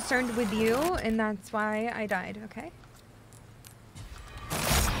more concerned with you, and that's why I died, okay?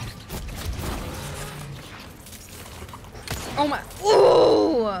 Oh my,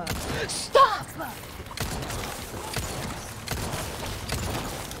 ooh! Stop!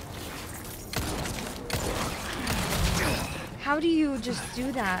 How do you just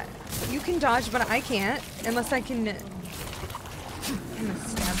do that? You can dodge, but I can't, unless I can... I'm gonna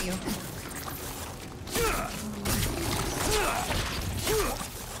stab you.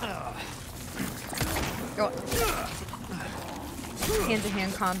 Go.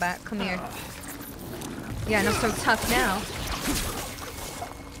 Hand-to-hand combat. Come here. Yeah, no, so tough now.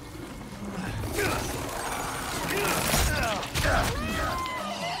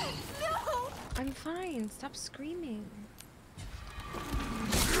 I'm fine. Stop screaming.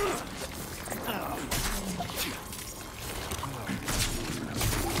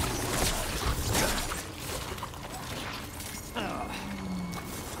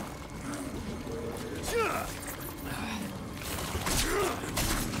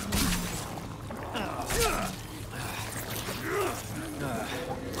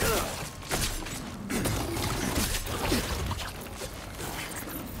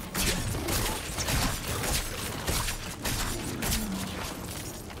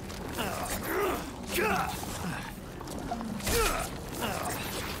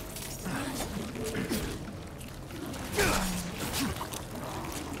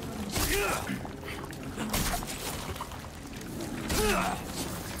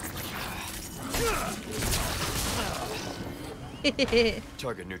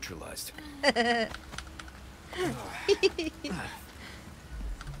 Target neutralized.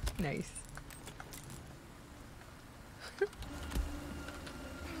 Nice.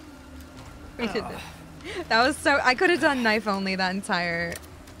 We did it. That was so... I could have done knife only that entire...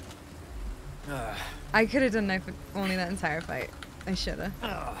 I could have done knife only that entire fight. I should have.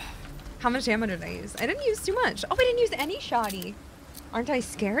 How much ammo did I use? I didn't use too much. Oh, I didn't use any shoddy. Aren't I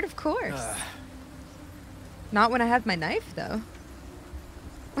scared? Of course. Not when I have my knife, though.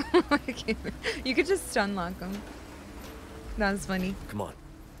 You could just stun lock them. That was funny. Come on.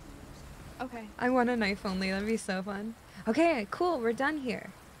 Okay. I want a knife only. That'd be so fun. Okay, cool. We're done here.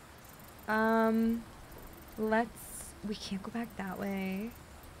 We can't go back that way.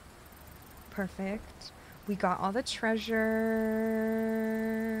 Perfect. We got all the treasure.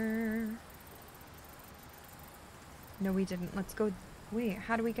 No, we didn't. Let's go. Wait,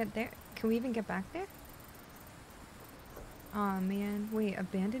 how do we get there? Can we even get back there? Aw, man. Wait,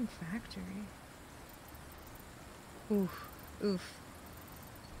 abandoned factory. Oof. Oof.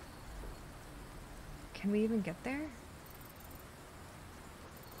 Can we even get there?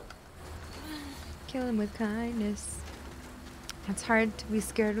 Kill him with kindness. It's hard to be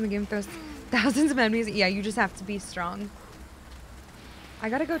scared when the game throws thousands of enemies. Yeah, you just have to be strong. I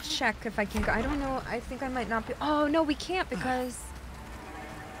gotta go check if I can go. I don't know. I think I might not be. Oh, no, we can't because...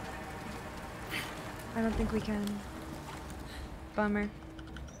 I don't think we can. Bummer.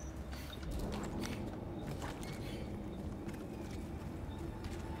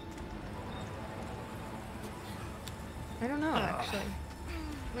 I don't know, actually.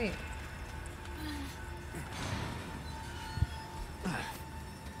 Wait.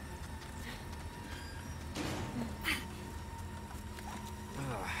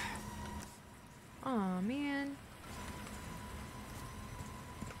 Aw, man.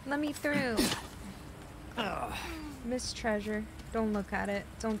 Let me through. Miss Treasure. Don't look at it.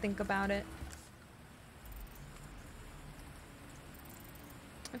 Don't think about it.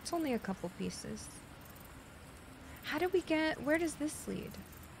 It's only a couple pieces. How do we get... Where does this lead?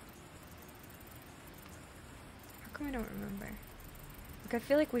 How come I don't remember? Like, I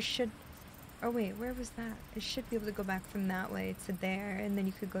feel like we should... Oh, wait. Where was that? I should be able to go back from that way to there, and then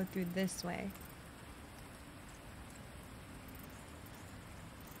you could go through this way.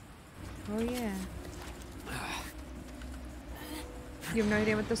 Oh, yeah. You have no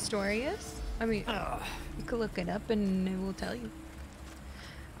idea what the story is? I mean, you could look it up and it will tell you.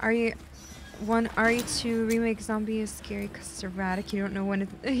 RE2 remake zombie is scary because it's erratic. You don't know when it...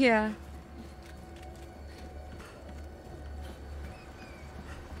 Yeah.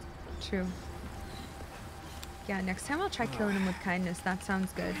 True. Yeah, next time I'll try killing him with kindness. That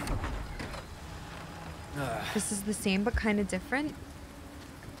sounds good. This is the same but kind of different.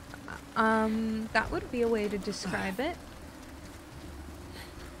 That would be a way to describe it.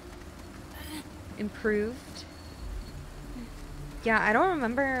 Improved. Yeah, I don't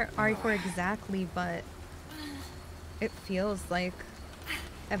remember RE4 exactly, but it feels like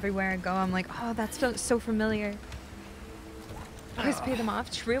everywhere I go, I'm like, oh, that's so familiar. I always pay them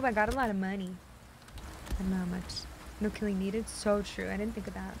off. True, I got a lot of money. I don't know how much. No killing needed. So true. I didn't think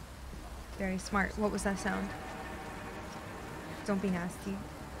of that. Very smart. What was that sound? Don't be nasty.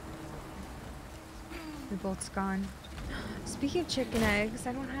 The bolt's gone. Speaking of chicken eggs,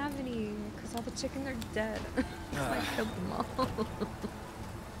 I don't have any because all the chickens are dead. I killed them all.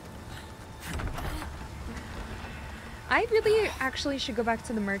 I really actually should go back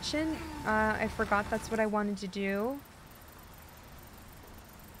to the merchant. I forgot that's what I wanted to do.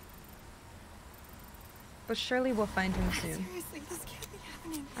 But surely we'll find him soon. Seriously, this can't be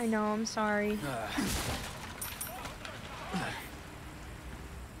happening. I know, I'm sorry.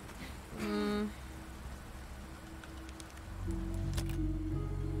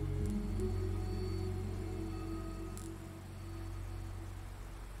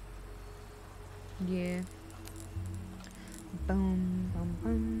 Yeah. Boom, boom,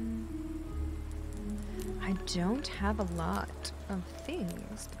 boom. I don't have a lot of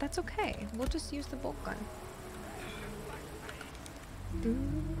things, but that's okay. We'll just use the bolt gun.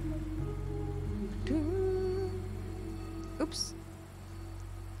 Oops.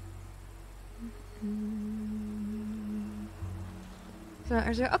 So,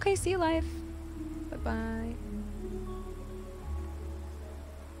 okay, see you live. Bye-bye.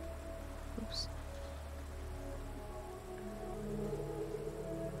 Oops.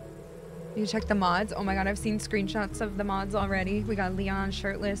 You check the mods. Oh my god, I've seen screenshots of the mods already. We got Leon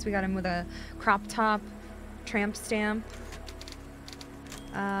shirtless. We got him with a crop top, tramp stamp.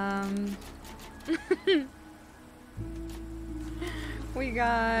 We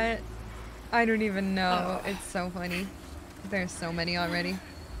got... I don't even know. It's so funny. There's so many already.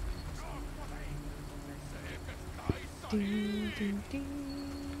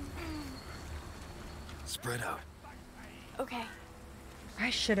 Spread out. Okay. I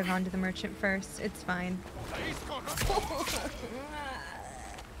should have gone to the merchant first. It's fine.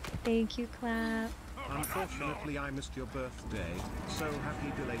 Thank you, Clap. Unfortunately, I missed your birthday, so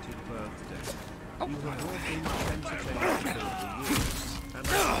happy belated birthday. You have brought me much entertainment over the years, and I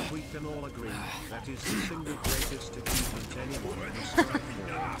think we can all agree that is the single greatest achievement anyone can strive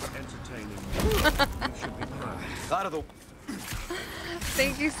for. Entertaining. You should be proud. Out of the...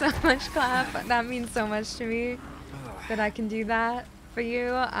 Thank you so much, Clap. That means so much to me that I can do that for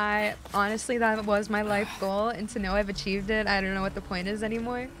you. I honestly, that was my life goal, and to know I've achieved it, I don't know what the point is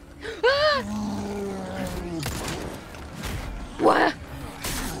anymore. What?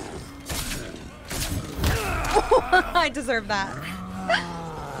 I deserve that.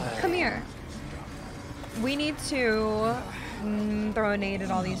 Come here. We need to throw a nade at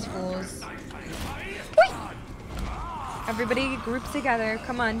all these fools. Whee! Everybody group together.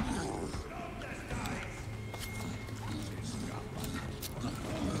 Come on.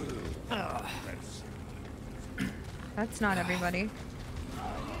 That's not everybody.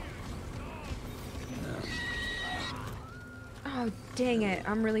 Oh, dang it.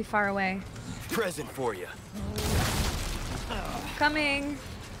 I'm really far away. Present for you. Coming.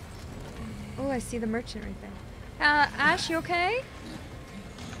 Oh, I see the merchant right there. Ash, you okay?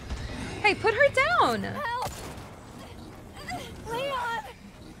 Hey, put her down. Help! Leon!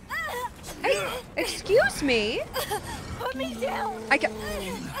 Hey, excuse me. Put me down! I can.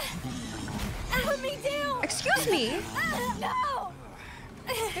 Put me down! Excuse me. No!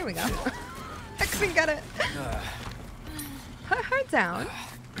 There we go. I couldn't get it. Put her down.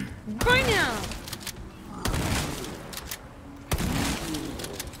 Right now.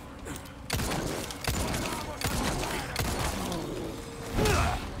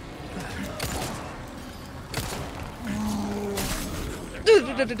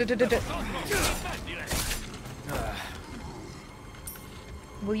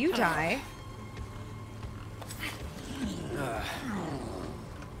 Will you die?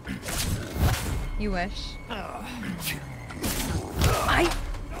 You wish.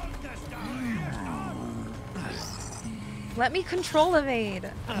 Let me control evade.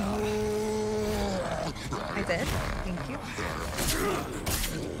 I did. Thank you.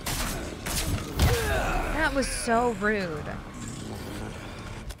 That was so rude.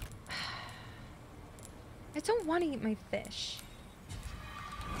 I don't want to eat my fish.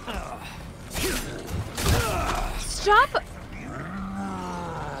 Stop!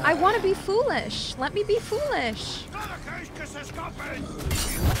 I want to be foolish. Let me be foolish.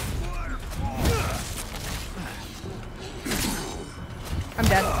 I'm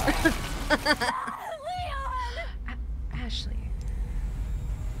dead. Ashley,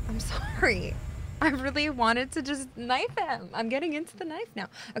 I'm sorry. I really wanted to just knife him. I'm getting into the knife now.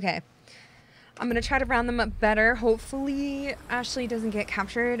 Okay. I'm going to try to round them up better. Hopefully Ashley doesn't get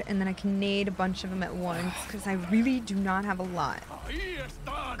captured, and then I can nade a bunch of them at once, because I really do not have a lot.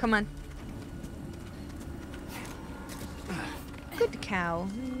 Come on. Good cow.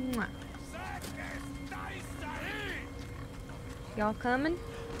 Mwah. Y'all coming?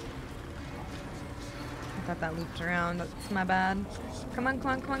 I thought that looped around. That's my bad. Come on,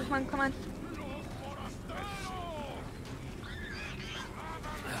 come on, come on, come on, come on.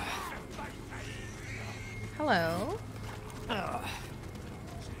 Hello.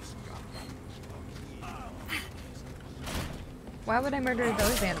 Why would I murder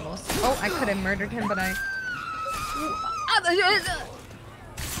those animals? Oh, I could have murdered him, but I...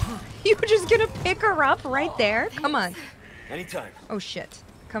 You were just gonna pick her up right there? Come on. Anytime. Oh shit.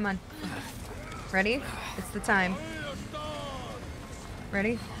 Come on. Ready? It's the time.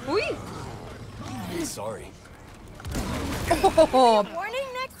 Ready? Whee! Sorry. Oh,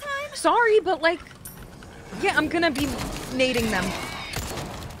 Warning next time? sorry, but like... Yeah, I'm gonna be nading them.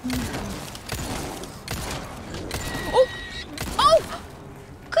 Oh! Oh!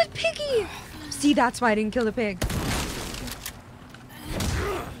 Good piggy! See, that's why I didn't kill the pig.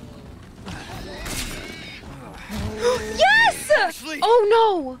 Yes! Ashley! Oh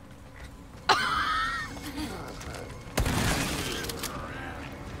no!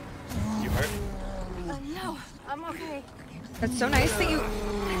 You hurt? No, I'm okay. That's so nice that you...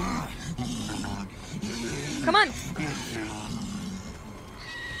 Come on!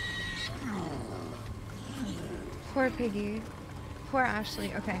 Poor piggy. Poor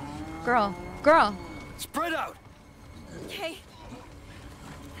Ashley. Okay. Girl. Girl! Spread out! Okay.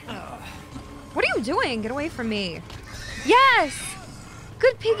 What are you doing? Get away from me. Yes!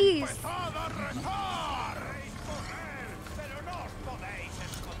 Good piggies!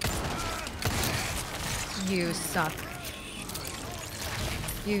 You suck.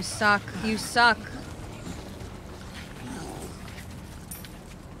 You suck. You suck.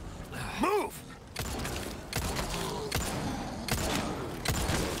 Move!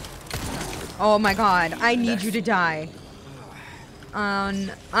 Oh my god. I need you to die.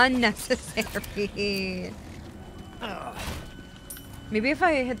 Unnecessary. Maybe if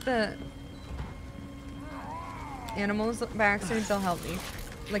I hit the animals by accident, they'll help me.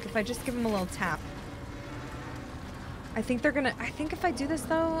 Like if I just give them a little tap. I think they're gonna... I think if I do this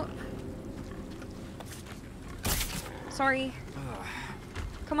though... Sorry.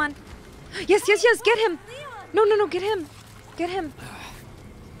 Come on. Yes, yes, yes, get him! No, no, no, get him! Get him!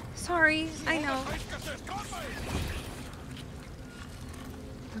 Sorry, I know.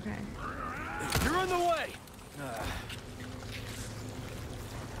 Okay. You're in the way!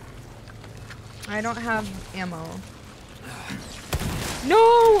 I don't have ammo.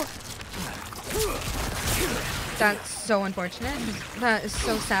 No! That's so unfortunate. That is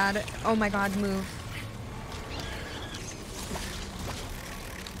so sad. Oh my god, move.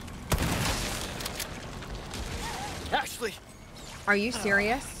 Ashley! Are you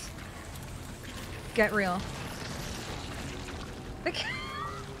serious? Get real.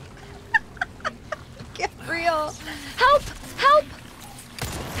 Get real. Help! Help!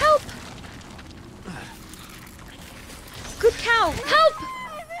 Help! Good cow! Help!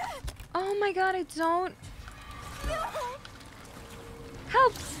 Oh my god, I don't...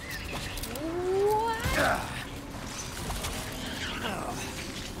 Help! What?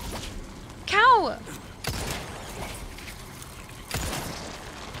 Cow!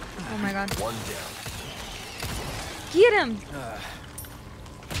 Oh my god. One down. Get him!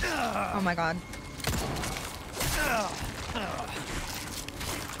 Oh my god.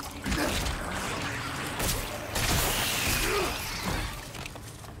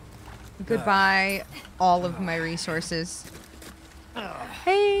 Goodbye, all of my resources.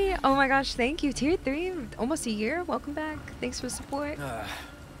 Hey! Oh my gosh, thank you. Tier 3, almost a year. Welcome back. Thanks for the support.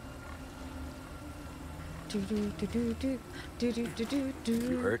 You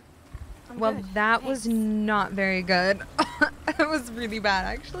hurt? Well, that was not very good. It was really bad,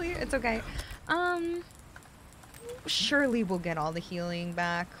 actually. It's okay. Surely we'll get all the healing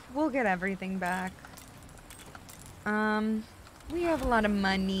back. We'll get everything back. We have a lot of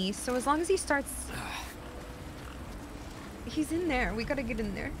money, so as long as he starts... He's in there. We gotta get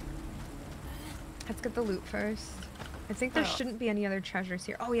in there. Let's get the loot first. I think there shouldn't be any other treasures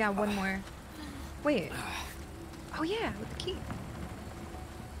here. Oh yeah, one more. Wait. Oh yeah, with the key.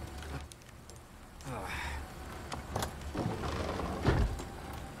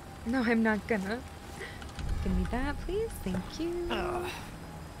 No, I'm not gonna. Give me that, please. Thank you.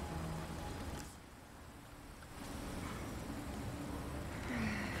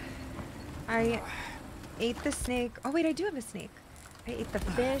 I ate the snake. Oh, wait, I do have a snake. I ate the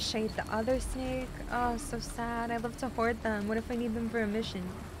fish. I ate the other snake. Oh, so sad. I love to hoard them. What if I need them for a mission?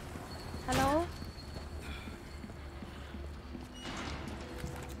 Hello?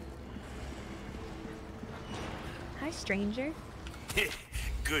 Hi, stranger.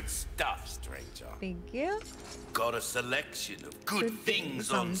 Good stuff, stranger. Thank you. Got a selection of good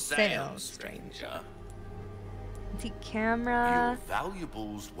things on sale, stranger. Antique camera. Your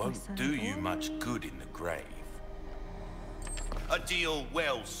valuables won't do you much good in the grave. A deal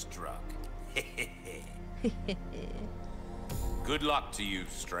well struck. Good luck to you,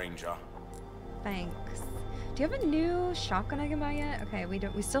 stranger. Thanks. Do you have a new shotgun I can buy yet? Okay, we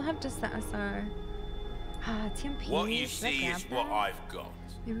don't. We still have just the SR. TMP. What you see is what I've got.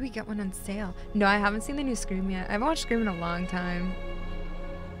 Maybe we get one on sale. No, I haven't seen the new Scream yet. I haven't watched Scream in a long time.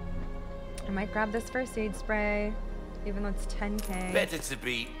 I might grab this first aid spray, even though it's 10K. Better to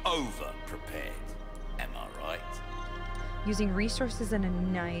be over-prepared, am I right? Using resources and a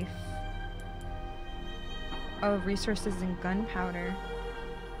knife. Oh, resources and gunpowder.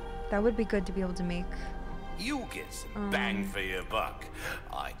 That would be good to be able to make. You'll get some bang for your buck,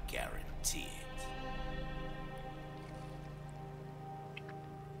 I guarantee it.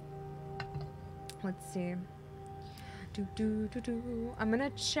 Let's see. I'm gonna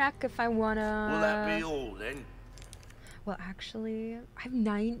check if I wanna. Will that be all then? Well, actually, I have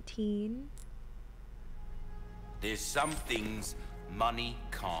 19. There's some things money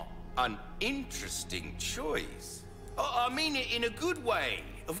can't. An interesting choice. Oh, I mean it in a good way,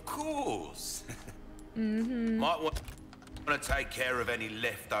 of course. Might want to take care of any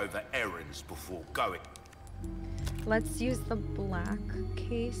leftover errands before going. Let's use the black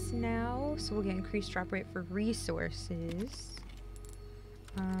case now, so we'll get increased drop rate for resources.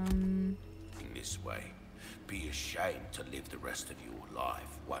 This way, be ashamed to live the rest of your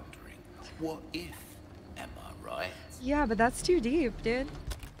life wondering, what if, am I right? Yeah, but that's too deep, dude.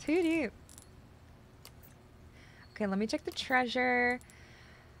 Too deep. Okay, let me check the treasure.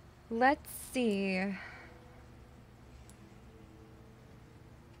 Let's see.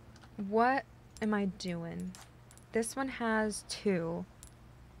 What am I doing? This one has 2.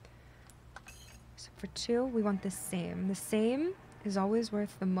 So for 2, we want the same. The same is always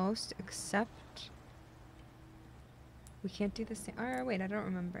worth the most, except we can't do the same. Oh, wait, I don't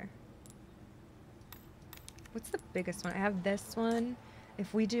remember. What's the biggest one? I have this one.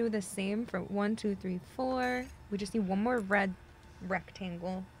 If we do the same for 1, 2, 3, 4, we just need one more red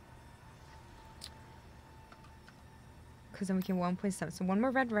rectangle. Because then we can 1.7. So one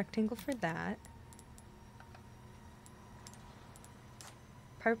more red rectangle for that.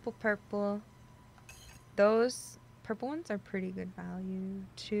 Purple, purple. Those purple ones are pretty good value.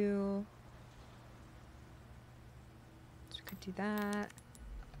 2. So we could do that.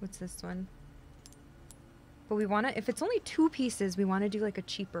 What's this one? But we want to, if it's only 2 pieces, we want to do like a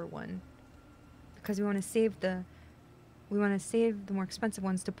cheaper one. Because we want to save the more expensive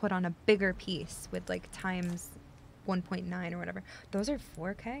ones to put on a bigger piece with like times 1.9 or whatever. Those are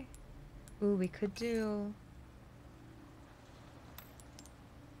 4K. Ooh, we could do.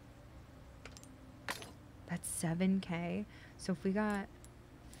 That's 7K. So if we got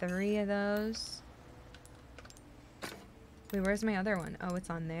 3 of those. Wait, where's my other one? Oh, it's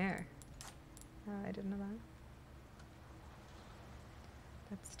on there. Oh, I didn't know that.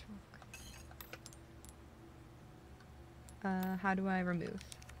 That's 12. How do I remove?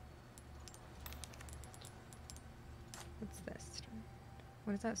 What's this?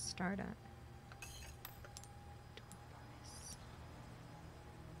 What does that start at?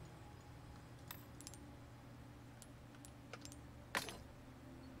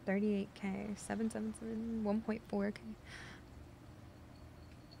 38K, 777, 1.4K.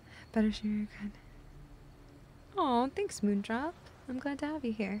 Better share your gun. Oh, thanks, Moondrop. I'm glad to have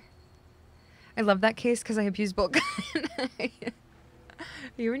you here. I love that case because I abuse bolt gun.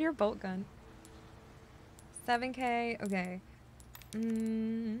 You and your bolt gun. 7K, okay.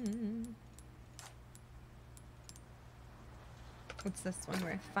 What's this one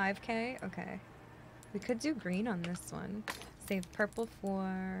worth? 5K? Okay. We could do green on this one. Save purple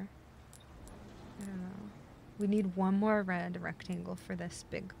for... I don't know. We need one more red rectangle for this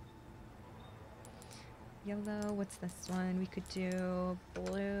big... Yellow. What's this one? We could do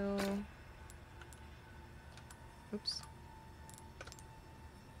blue. Oops.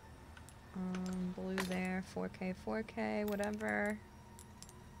 Blue there. 4K, 4K, whatever.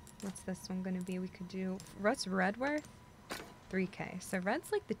 What's this one gonna be? We could do... What's red worth? 3k. So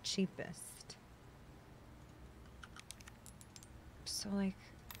red's like the cheapest. So like...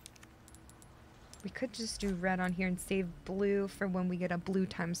 We could just do red on here and save blue for when we get a blue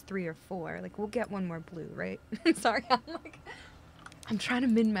times 3 or 4. Like, we'll get one more blue, right? Sorry, I'm trying to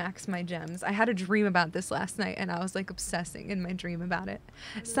min-max my gems. I had a dream about this last night, and I was, like, obsessing in my dream about it.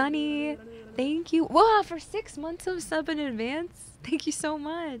 Sunny, thank you. Wow, for 6 months of sub in advance. Thank you so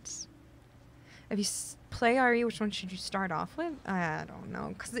much. If you play RE, which one should you start off with? I don't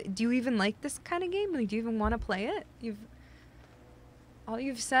know. 'Cause do you even like this kind of game? Like, do you even want to play it? All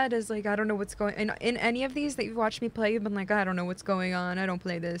you've said is, like, I don't know what's going on. In any of these that you've watched me play, you've been like, I don't know what's going on. I don't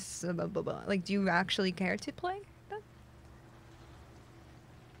play this, blah, blah, blah. Like, do you actually care to play that?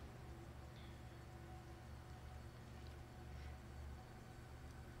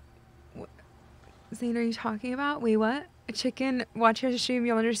 What? Zane, are you talking about? Wait, what? A chicken, watch her stream,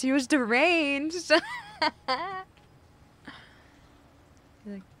 you'll understand she was deranged. You're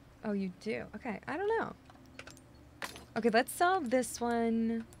like, oh, you do? Okay, I don't know. Okay, let's sell this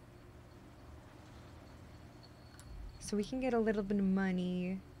one so we can get a little bit of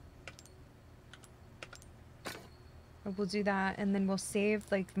money. Or we'll do that, and then we'll save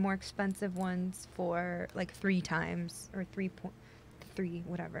like the more expensive ones for like 3 times or 3.3,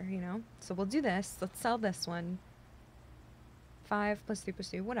 whatever, you know. So we'll do this. Let's sell this one. 5 plus 3 plus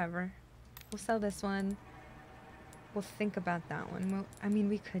 2, whatever. We'll sell this one. We'll think about that one. I mean,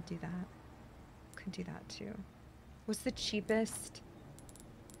 we could do that. Could do that too. What's the cheapest?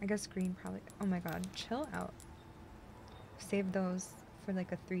 I guess green probably. Oh my god, chill out. Save those for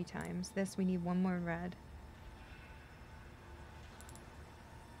like a 3 times. This, we need 1 more red.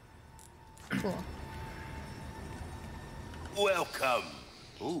 Cool. Welcome.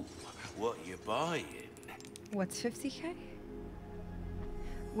 Ooh, what you buying? What's 50k?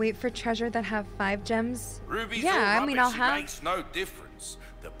 Wait for treasure that have 5 gems? Ruby's yeah, I mean, I'll have... makes no difference.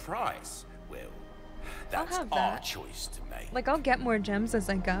 The price, well, that's have our that. choice to make. Like, I'll get more gems as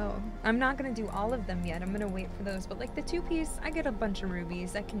I go. I'm not gonna do all of them yet. I'm gonna wait for those. But like the 2-piece, I get a bunch of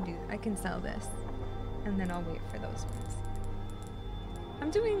rubies. I can sell this. And then I'll wait for those ones.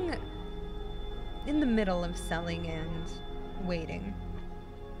 I'm doing in the middle of selling and waiting.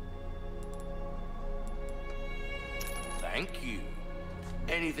 Thank you.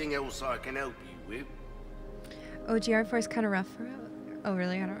 Anything else I can help you with? OGR4 is kind of rough for it. Oh,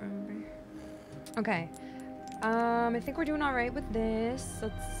 really? I don't remember. Okay. I think we're doing all right with this.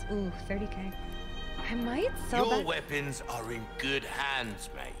 Let's... Ooh, 30k. I might sell Your that... weapons are in good hands,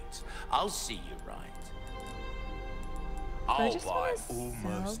 mate. I'll see you right. I'll buy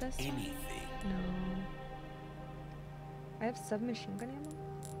almost anything. No. I have submachine gun ammo?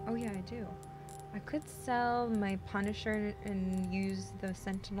 Oh yeah, I do. I could sell my Punisher and use the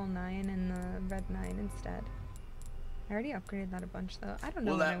Sentinel 9 and the Red 9 instead. I already upgraded that a bunch though. I don't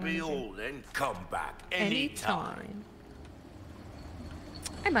know. Will what that I be wanna all do. then? Come back anytime.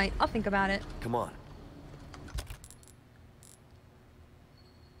 I might. I'll think about it. Come on.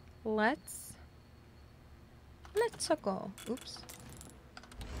 Let's go. Oops.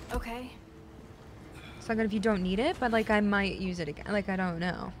 Okay. So good if you don't need it, but like I might use it again. Like I don't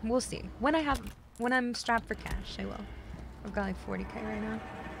know. We'll see. When I'm strapped for cash, I will. I've got like 40k right now.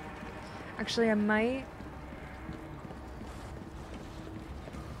 Actually, I might.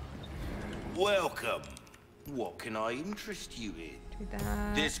 Welcome. What can I interest you in? Do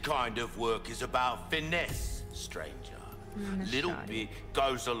that. This kind of work is about finesse, stranger. Little bit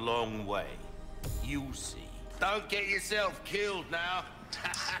goes a long way. You'll see. Don't get yourself killed now.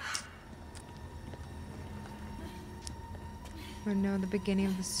 Or know the beginning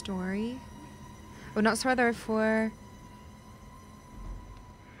of the story. Oh, not Sword Art 4.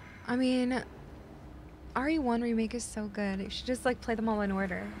 I mean, RE1 remake is so good. You should just like play them all in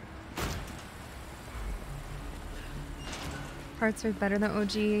order. Parts are better than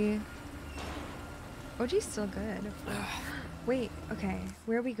OG. OG's still good. Wait, okay.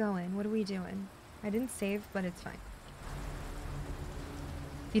 Where are we going? What are we doing? I didn't save, but it's fine.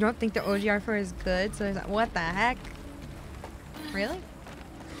 You don't think the OGR4 is good? So there's like, what the heck? Really?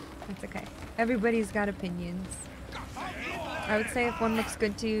 That's okay. Everybody's got opinions. I would say if one looks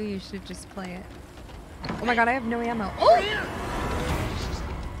good to you, you should just play it. Oh my god, I have no ammo. Oh!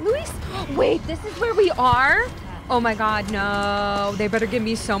 Luis? Wait, this is where we are? Oh my god, no. They better give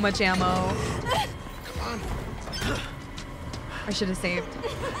me so much ammo. I should have saved.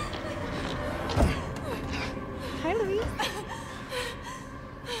 Hi, Luis.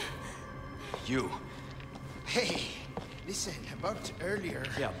 You. Hey, listen, about earlier.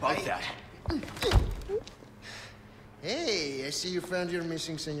 Yeah, about that. Hey, I see you found your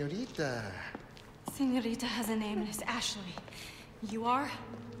missing señorita. Senorita has a name and it's Ashley. You are?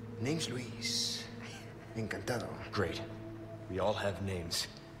 Name's Luis. Encantado. Great. We all have names.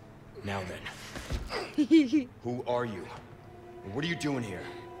 Now then. Who are you? And what are you doing here?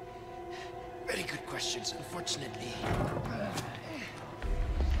 Very good questions, unfortunately.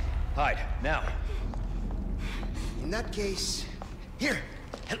 Hide, now. In that case, here,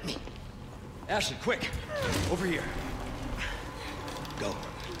 help me. Ashley, quick! Over here. Go.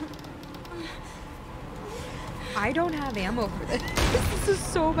 I don't have ammo for this. This is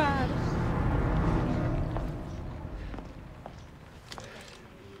so bad.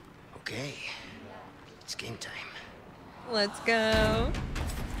 Okay, it's game time. Let's go.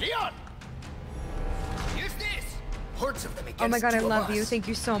 Leon! Use this! Hordes of them against Oh my god, I two of love you. us. Thank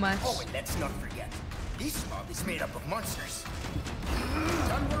you so much. Oh, and let's not forget, this mob is made up of monsters.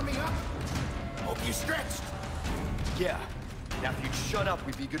 Done warming up? Hope you stretched. Yeah. Now if you'd shut up,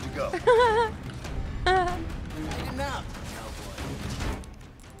 we'd be good to go. Get him now, cowboy.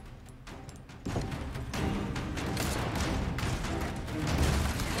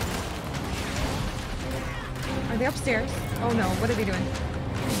 Are they upstairs? Oh no, what are they doing?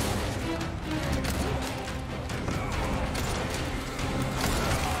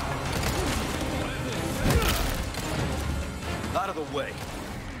 Out of the way.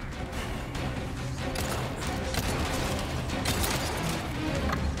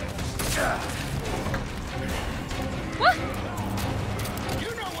 What? You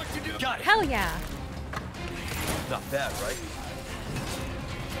know what to do! Got it! Hell yeah. Not bad, right?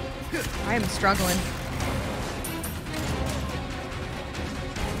 I am struggling.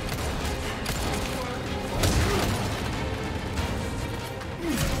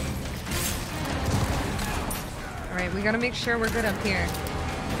 Alright, we gotta make sure we're good up here.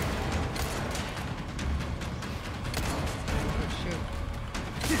 Oh, shoot.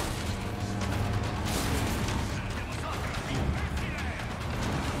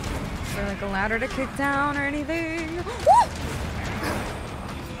 Is there like a ladder to kick down or anything? Woo!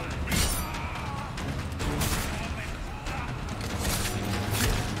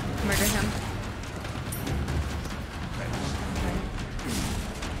 Murder him.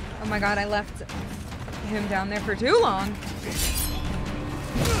 Oh my god, I left him down there for too long.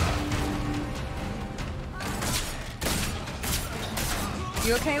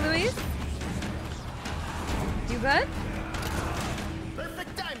 You okay, Luis? You good?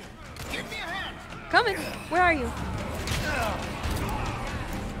 Perfect timing. Give me a hand. Coming. Where are you?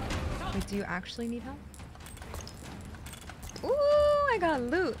 Wait, do you actually need help? Ooh, I got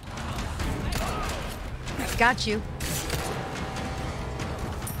loot. Got you.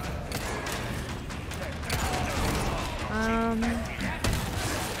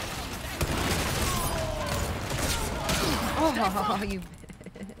 Oh, you.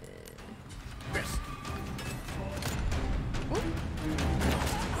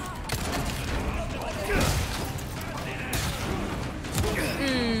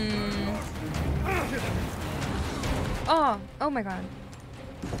 Oh my god.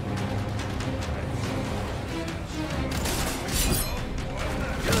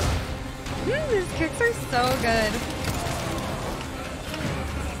 These kicks are so good.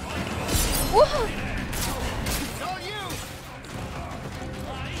 Whoa!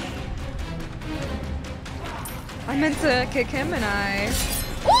 I meant to kick him and I...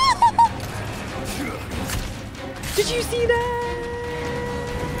 Did you see that?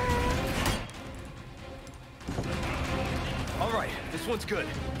 All right, this one's good.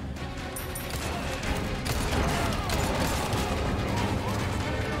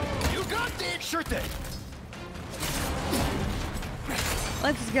 You got this! Sure thing.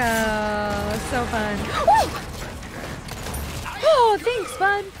 Let's go. So fun. Woo! Oh, thanks,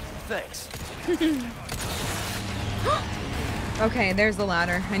 bud. Thanks. Okay, there's the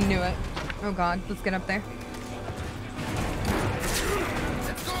ladder. I knew it. Oh god, let's get up there.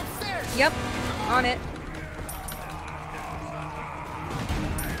 Let's go upstairs. Yep, on it.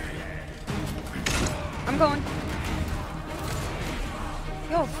 I'm going.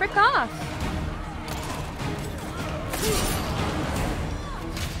 Yo, frick off.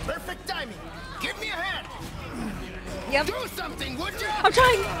 Perfect timing. Give me a hand. Yep. Do something, would you? I'm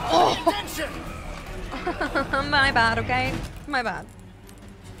trying. Oh. Attention. My bad, okay? My bad.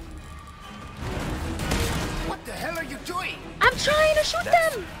 What the hell are you doing? I'm trying to shoot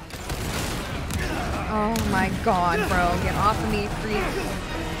them! Oh my god, bro. Get off of me, freak.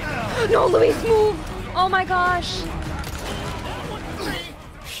 No, Luis, move! Oh my gosh.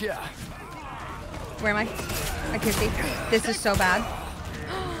 Yeah. Where am I? I can't see. This is so bad.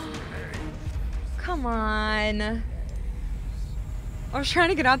 Come on. I was trying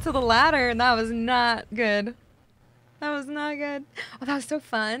to get out to the ladder and that was not good. That was not good. Oh, that was so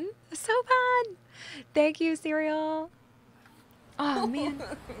fun. So fun. Thank you, Cereal. Oh, man.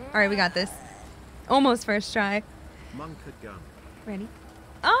 All right, we got this. Almost first try. Monk at gun. Ready?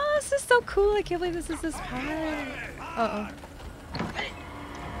 Oh, this is so cool. I can't believe this is this part. Uh-oh. Hey,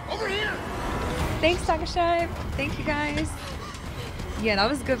 over here. Thanks, Takashai. Thank you, guys. Yeah, that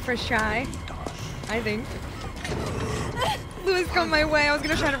was good first try. I think. Louis got my way. I was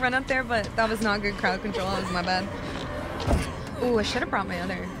going to try to run up there, but that was not good crowd control. That was my bad. Ooh, I should have brought my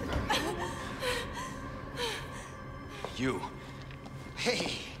other. You.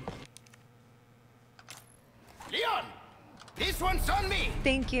 Hey. Leon! This one's on me!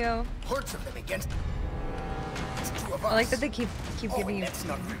 Thank you. Hordes of them against two of us. I like that they keep giving you. Let's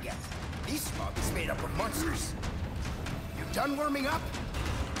not forget. This mob is made up of monsters. You done warming up?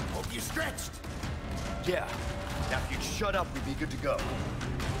 Hope you stretched. Yeah. Now if you'd shut up, we'd be good to go.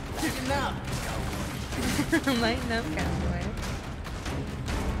 Lighten up. Lighten up, cowboy.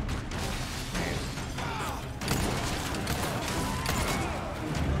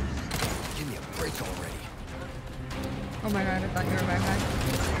 Give me a break already. Oh my god, I thought you were back high.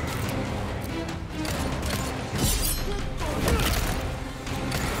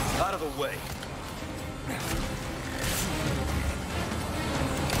 Out of the way.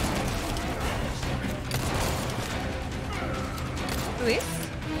 Luis?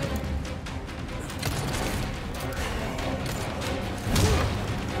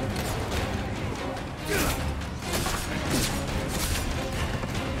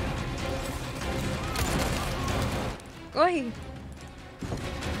 Oi!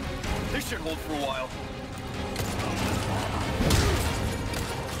 This should hold for a while.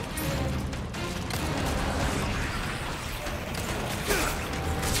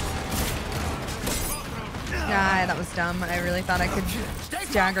 Ah, that was dumb. I really thought I could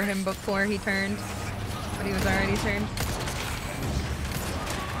stagger him before he turned, but he was already turned.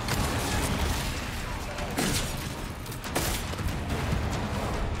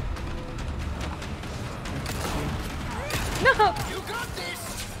 No! You got this.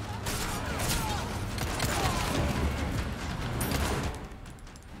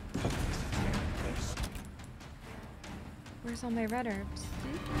 Where's all my red herbs?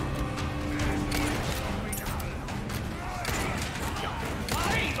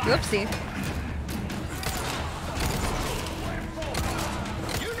 Whoopsie.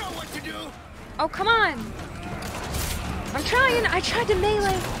 You know what to do. Oh, come on! I'm trying! I tried to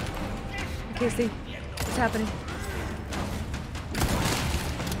melee! Okay, see. What's happening?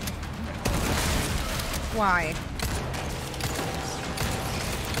 Why?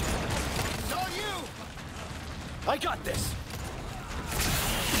 It's all you. I got this.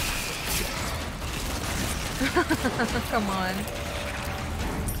 Come on.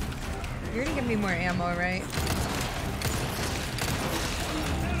 You're gonna give me more ammo, right?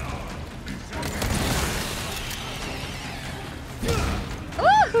 Ooh!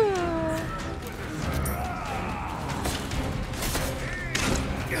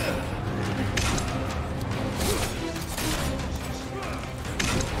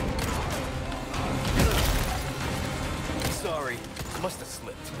 Sorry. Must have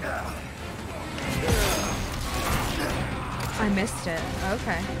slipped. I missed it.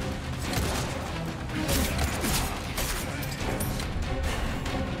 Okay.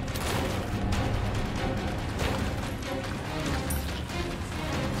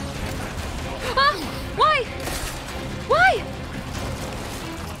 Ah! Why? Why?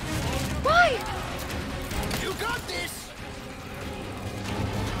 Why? You got this.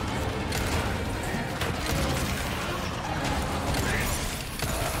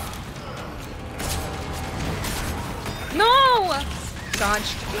 No!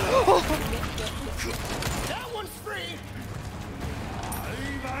 Dodged. That one's free.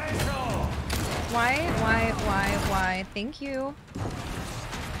 Why? Thank you.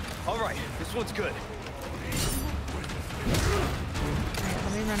 All right, this one's good. Alright,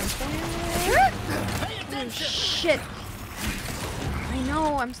 let me run up there. Pay Oh, attention. shit. I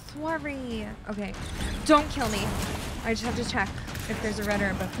know, I'm sorry. Okay, don't kill me. I just have to check if there's a red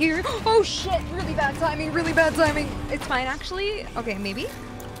herb up here. Oh shit, really bad timing, really bad timing. It's fine, actually. Okay, maybe.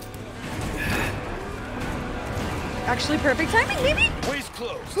 Actually, perfect timing, maybe? Way's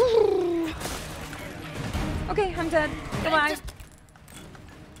closed. Ooh. Okay, I'm dead. Goodbye.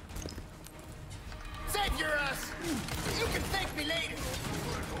 Save your ass. You can thank me later.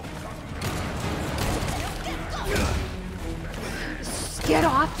 Get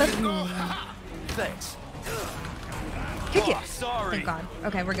off the... Thanks. Kick it. Oh, sorry. Thank God.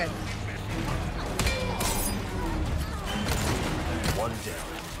 Okay, we're good. One down.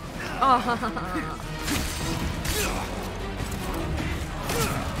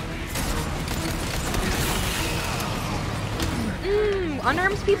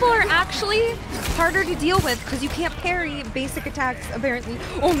 Unarmed people are actually harder to deal with because you can't parry basic attacks, apparently.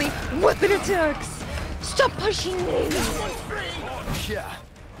 Only weapon attacks! Stop pushing me! Yeah.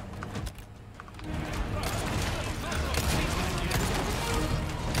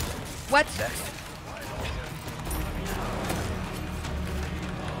 What? Next.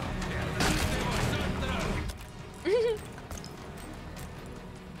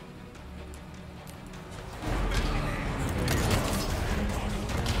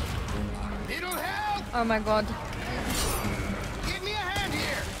 It'll help. Oh my god. Give me a hand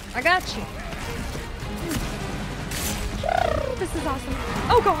here. I got you. This is awesome.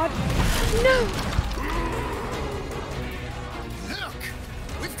 Oh god. No! Look,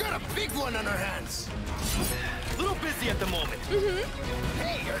 we've got a big one on our hands. Little busy at the moment.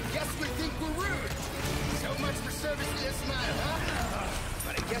 Hey, our guests would think we're rude. So much for service and a smile, huh?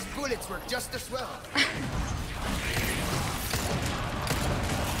 But I guess bullets work just as well.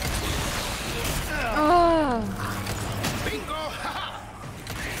 Oh. Bingo! Haha!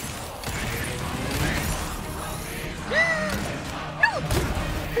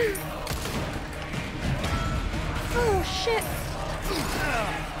 Oh shit.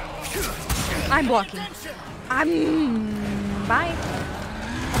 I'm blocking. Bye.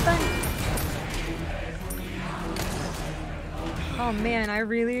 Have fun. Oh man, I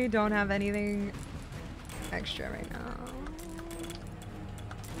really don't have anything extra right now.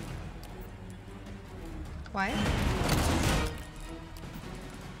 Why?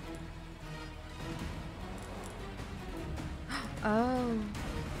 Oh.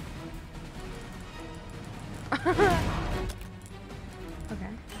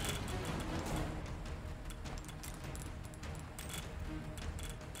 Okay.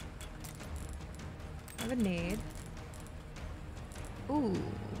 I have a nade. Ooh.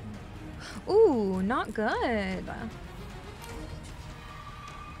 Ooh, not good.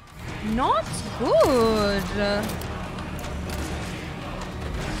 Not good.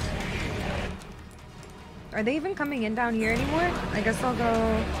 Are they even coming in down here anymore? I guess I'll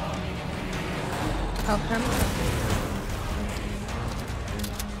go help them.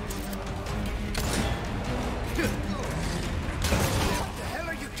 What the hell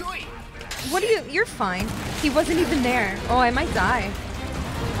are you doing? What are you? You're fine. He wasn't even there. Oh, I might die.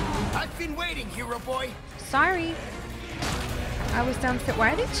 I've been waiting, hero boy. Sorry. I was downstairs.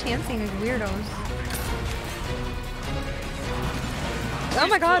 Why are they chancing as weirdos? Oh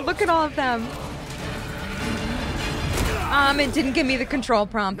my god, look at all of them. It didn't give me the control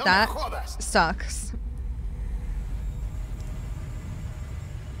prompt. That sucks.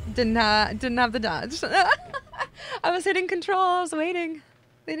 Didn't have the dodge. I was hitting control, I was waiting.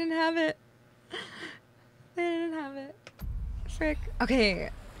 They didn't have it. They didn't have it. Frick. Okay,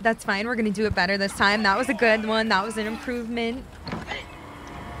 that's fine. We're gonna do it better this time. That was a good one. That was an improvement.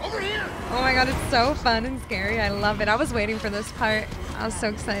 Over here. Oh my god, it's so fun and scary. I love it. I was waiting for this part. I was so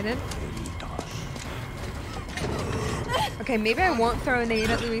excited. Okay, maybe I won't throw a nade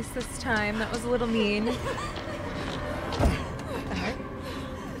at Luis this time. That was a little mean. What the heck?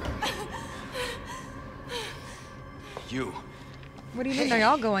 You. What do you mean they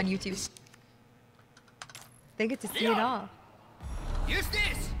all go on YouTube? They get to see it all. Use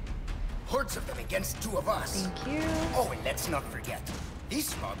this. Hordes of them against two of us. Thank you. Oh, and let's not forget,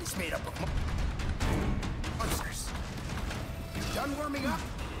 this mob is made up of monsters. You done warming up?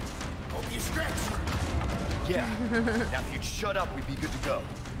 Hope you stretch. Yeah. Now if you'd shut up, we'd be good to go.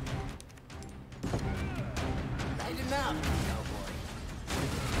 Lighten up, cowboy.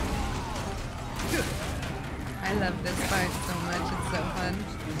 I love this part so much. It's so fun.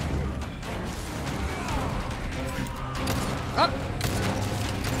 Oh!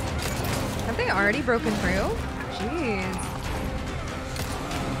 Have they already broken through? Jeez.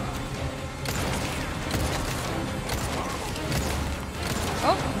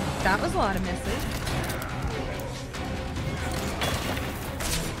 Oh, that was a lot of misses.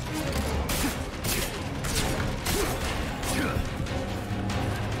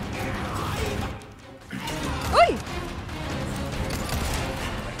 Oi!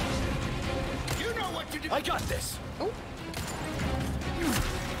 You know what to do. I got this. Oh.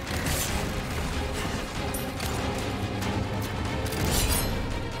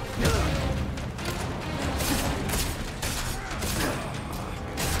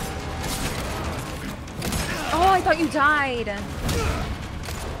 Oh, I thought you died.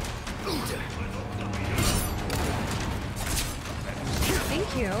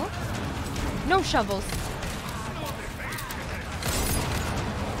 Thank you. No shovels.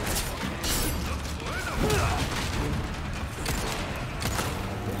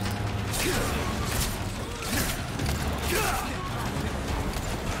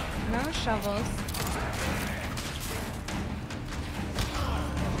 No shovels.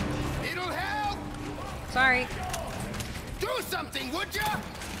 It'll help! Sorry. Do something, would ya?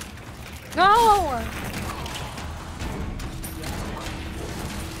 No!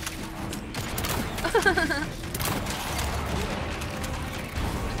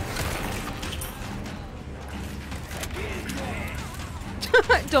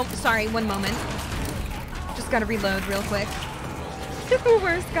 Don't, sorry, one moment. Just gotta reload real quick.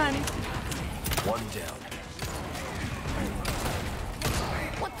 Where's gun? One down.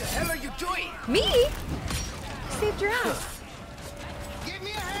 What the hell are you doing? Me? Saved your ass. Give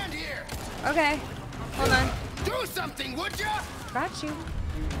me a hand here! Okay, hold on. Do something, would ya? Got you.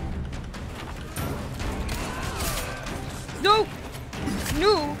 No!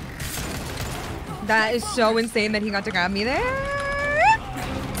 No! That is so insane that he got to grab me there.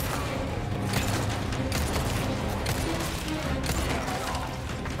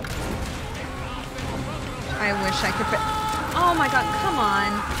 I wish I could. Oh my god, come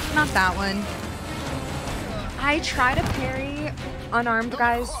on. Not that one. I try to parry unarmed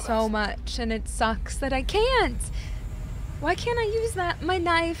guys so much, and it sucks that I can't. Why can't I use my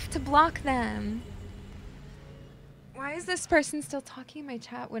knife to block them? Why is this person still talking in my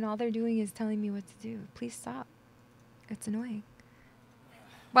chat when all they're doing is telling me what to do? Please stop. It's annoying.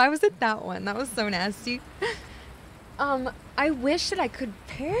 Why was it that one? That was so nasty. I wish that I could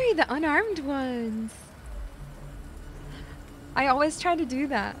parry the unarmed ones. I always try to do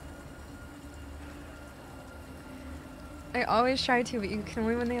that. I always try to, but you can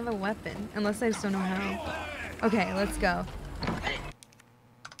only when they have a weapon. Unless I just don't know how. Okay, let's go.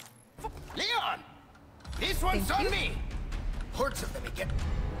 Leon! This one's Thank on you. me! Hordes of them again.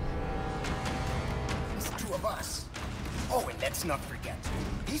 There's two of us. Oh, and let's not forget,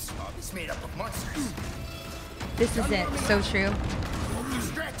 this mob is made up of monsters. This is it. So true. You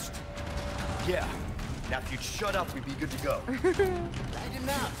stretched. Yeah. Now if you'd shut up, we'd be good to go. Light him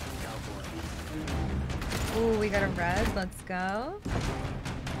out, cowboy. Ooh, we got a red. Let's go.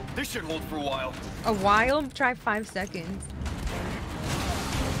 This should hold for a while. A while? Try 5 seconds.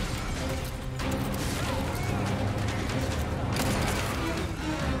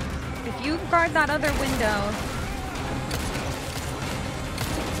 If you guard that other window.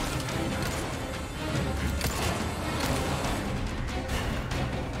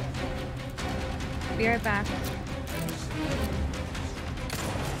 Be right back.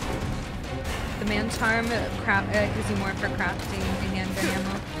 The man charm gives you more for crafting and handgun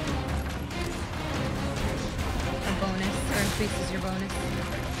ammo. A bonus, or increases your bonus.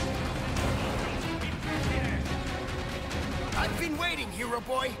 I've been waiting, hero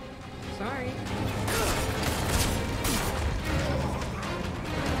boy. Sorry.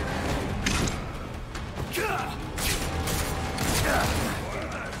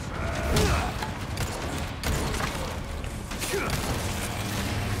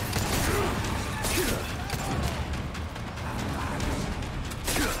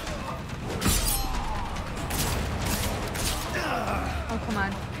 Oh, come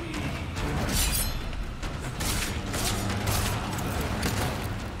on.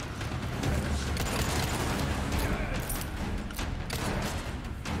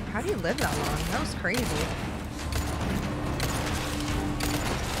 How do you live that long? That was crazy.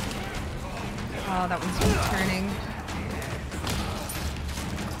 Oh, that one's turning.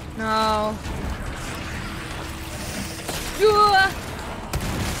 No. Ugh.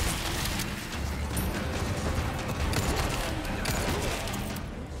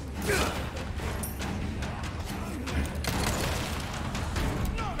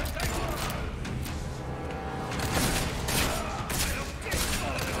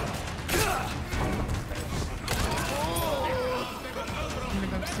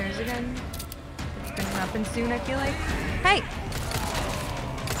 Again. It's gonna happen soon, I feel like. Hey!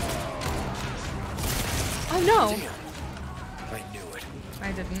 Oh no! I knew it.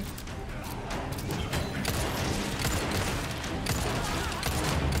 I didn't.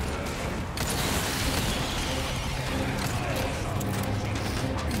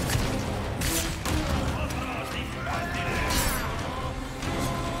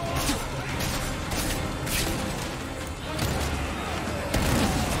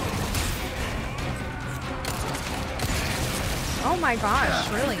 Oh my gosh,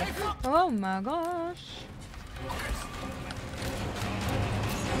 really? Oh my gosh.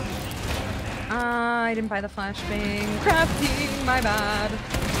 I didn't buy the flashbang. Crafting, my bad.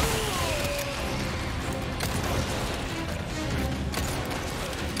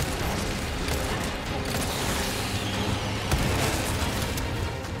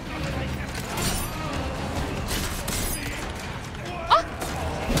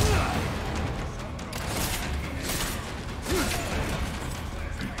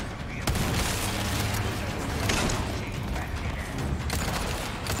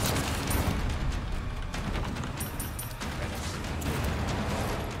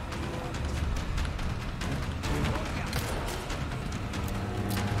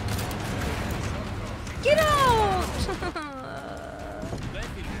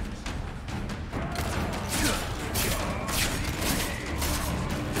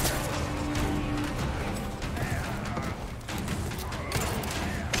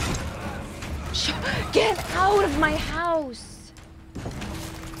 Get out of my house!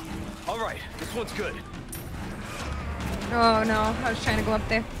 All right, this one's good. Oh no, I was trying to go up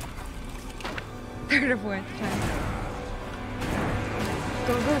there. Third or fourth time.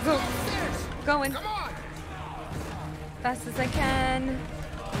 Go, go, go. Going. Fast as I can.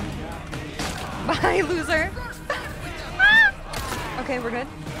 Bye, loser. Okay, we're good.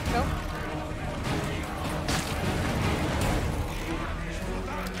 Go.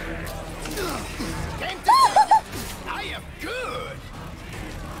 I am good.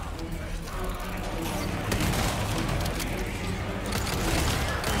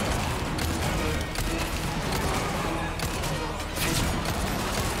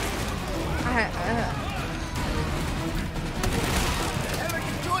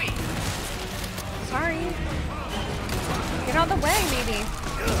 Sorry. Get out of the way, maybe.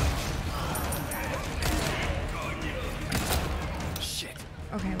 Shit.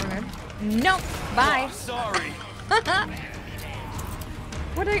 Okay, we're good. Nope. Bye. Oh, sorry.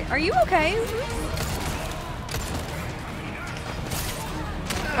 What are you okay?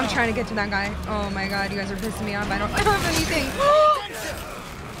 I'm trying to get to that guy. Oh my god, you guys are pissing me off. I don't have anything.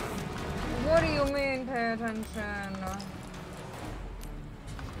 What do you mean, pay attention?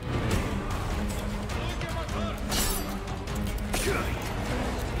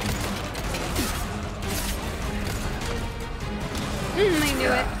 I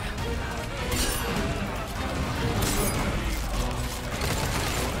knew it.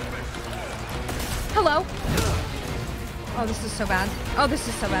 Hello. Oh, this is so bad. Oh, this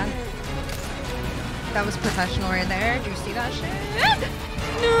is so bad. That was professional right there. Do you see that shit?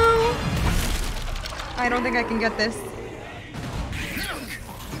 No. I don't think I can get this.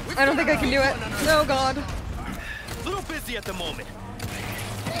 I don't think I can do it. Oh, God. A little busy at the moment.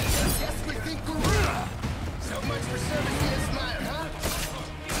 So much for service to a smile, huh?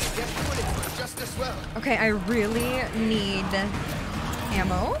 Guess doing it for just as well. Okay, I really need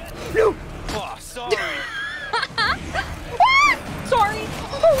ammo. No. Oh, sorry. Sorry.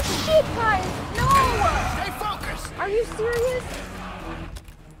 Oh, shit, guys. No. Stay focused. Are you serious?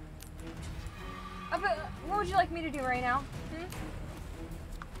 What would you like me to do right now?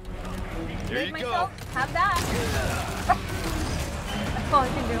 There Make you myself go. have that. That's all I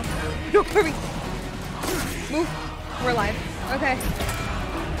can do. No, hurry. Move. We're alive. Okay.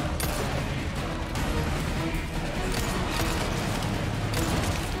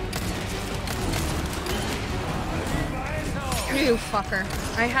 You fucker.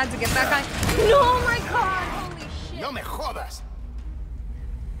 I had to get that guy. No, my god. Holy shit. No me jodas.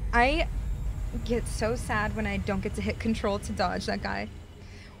 I get so sad when I don't get to hit control to dodge that guy.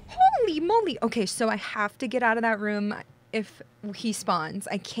 Holy moly. Okay, so I have to get out of that room if he spawns.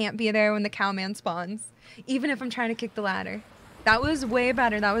 I can't be there when the cowman spawns, even if I'm trying to kick the ladder. That was way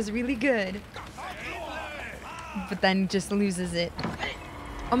better. That was really good. But then just loses it.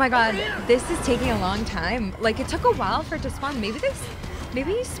 Oh my god, this is taking a long time. Like, it took a while for it to spawn. Maybe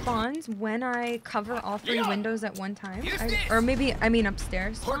he spawns when I cover all 3 windows at one time. Or maybe, I mean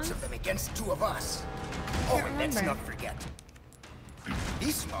upstairs spawns. Hordes of them against 2 of us. Oh, and let's remember. not forget.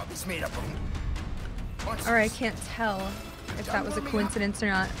 This mob is made up of monsters. Or I can't tell if that was a coincidence or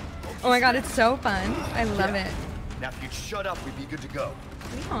not. Oh my god, it's so fun. I love it. Now, if you'd shut up, we'd be good to go.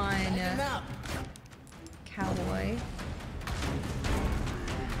 Come on, cowboy.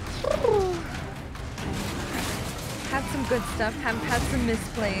 Ooh. Had some good stuff. Have had some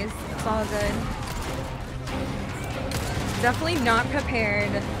misplays. It's all good. Definitely not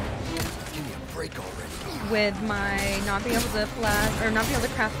prepared Give me a break already. with my not being able to flash or not being able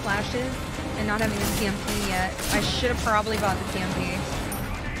to craft flashes and not having a TMP yet. I should have probably bought the TMP,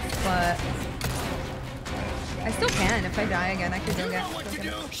 but I still can. If I die again, I can go get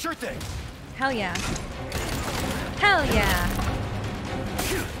it. Sure thing. Hell yeah. Hell yeah.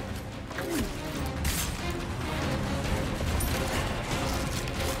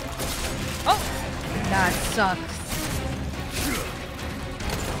 Oh, that sucks.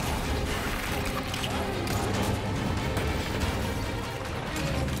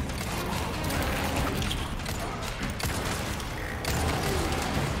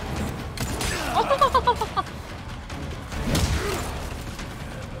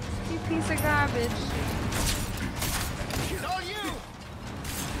 You piece of garbage.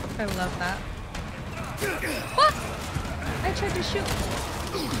 I love that. What? I tried to shoot.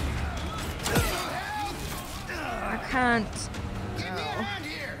 I can't. Oh.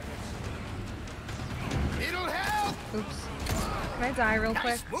 Oops. Can I die real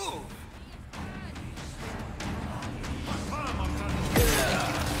quick?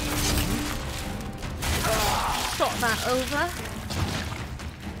 Stop that over.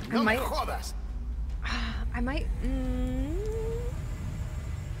 I might. might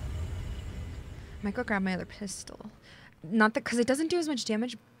might go grab my other pistol. Not that, because it doesn't do as much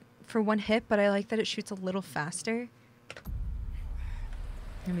damage for one hit, but I like that it shoots a little faster.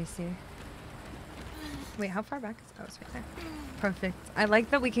 Let me see. Wait, how far back is... Oh, it's right there. Perfect. I like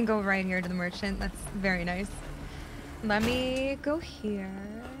that we can go right here to the merchant. That's very nice. Let me go here.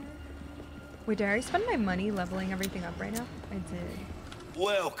 Wait, did I already spend my money leveling everything up right now? I did.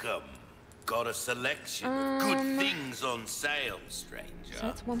 Welcome. Got a selection of good things on sale, stranger. So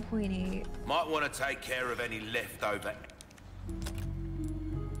that's 1.8. Might want to take care of any leftover...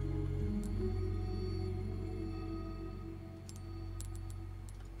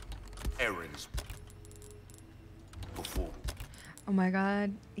 errands before. Oh my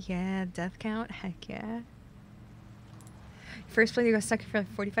god. Yeah, death count. Heck yeah. First play, you got stuck for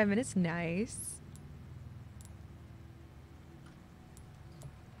like 45 minutes. Nice.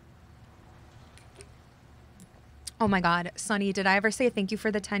 Oh my god. Sunny, did I ever say thank you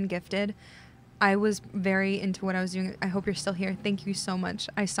for the 10 gifted? I was very into what I was doing. I hope you're still here. Thank you so much.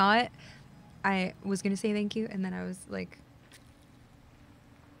 I saw it. I was going to say thank you, and then I was like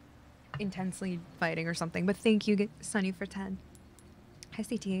intensely fighting or something. But thank you, Sunny, for 10. Hi,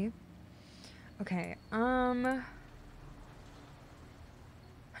 CT. Okay.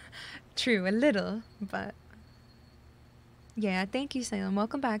 True, a little, but yeah, thank you, Salem.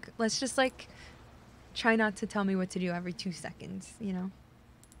 Welcome back. Let's just like try not to tell me what to do every 2 seconds, you know?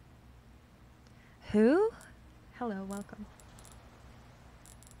 Who? Hello, welcome.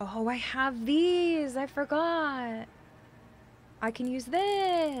 Oh, I have these. I forgot. I can use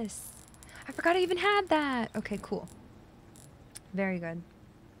this. I forgot I even had that. Okay, cool. Very good.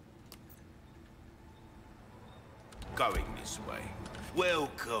 Going this way.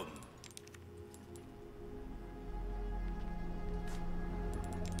 Welcome.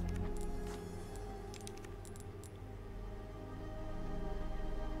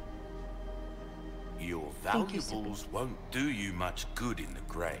 Your valuables won't do you much good in the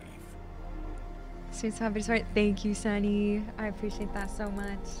grave. Sweet happy to Thank you, Sunny. I appreciate that so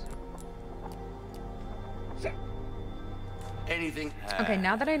much. Anything? Okay,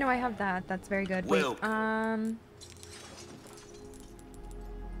 now that I know I have that, that's very good. Wait,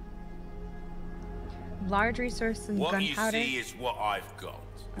 large resource and gunpowder. What you see is what I've got.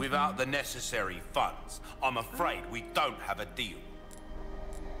 Without the necessary funds, I'm afraid we don't have a deal.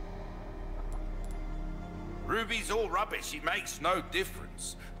 Ruby's all rubbish. It makes no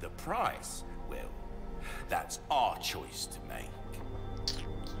difference. The price, well, that's our choice to make.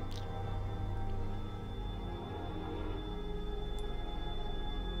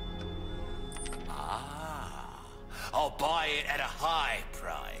 I'll buy it at a high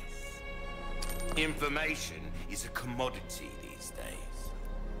price. Information is a commodity these days.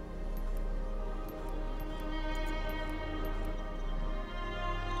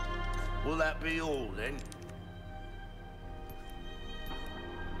 Will that be all then?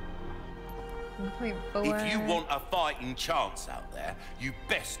 1.4. If you want a fighting chance out there, you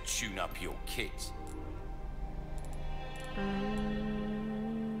best tune up your kit.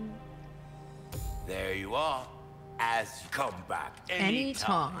 There you are. As you come back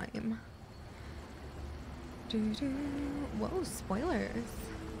anytime. Whoa, spoilers.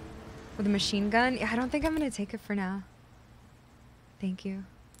 With a machine gun? Yeah, I don't think I'm gonna take it for now. Thank you.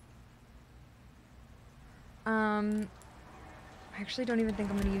 I actually don't even think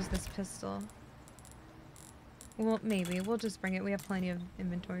I'm gonna use this pistol. Well, maybe. We'll just bring it. We have plenty of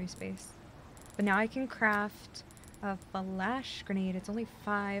inventory space. But now I can craft a flash grenade. It's only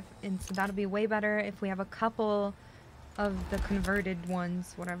 5, and so that'll be way better if we have a couple of the converted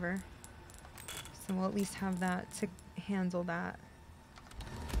ones, whatever. So we'll at least have that to handle that.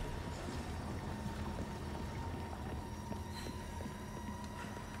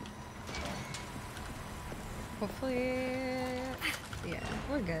 Hopefully, yeah,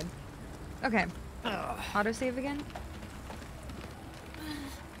 we're good. Okay, autosave again?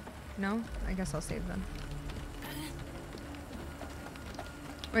 No? I guess I'll save them.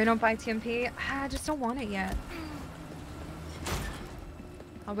 Wait, don't buy TMP? I just don't want it yet.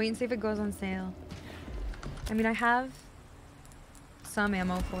 I'll wait and see if it goes on sale. I mean, I have some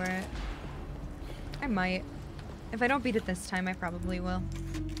ammo for it. I might. If I don't beat it this time, I probably will.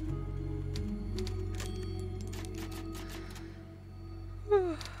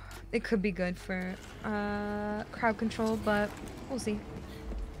 It could be good for crowd control, but we'll see.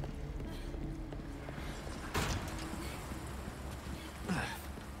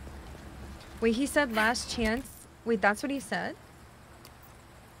 Wait, he said last chance. Wait, that's what he said?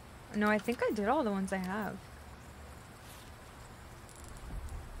 No, I think I did all the ones I have.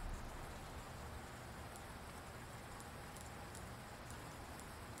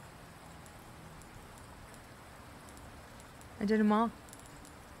 I did them all.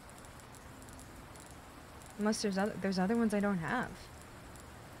 Unless there's other ones I don't have.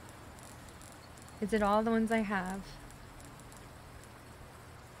 Is it all the ones I have?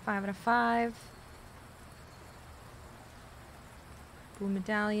 5 out of 5. Blue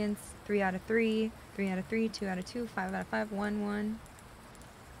medallions. 3 out of 3. 3 out of 3. 2 out of 2. 5 out of 5. 1, 1.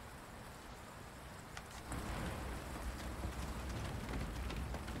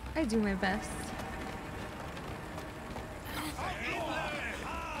 I do my best.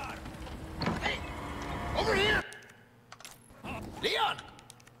 Over here! Leon!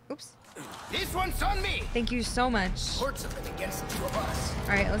 Oops. This one's on me! Thank you so much. Courts have been against the two of us.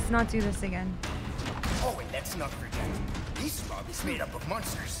 Alright, let's not do this again. Oh, and let's not forget. This mob is made up of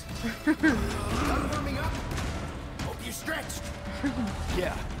monsters. Done warming up? Hope you stretched.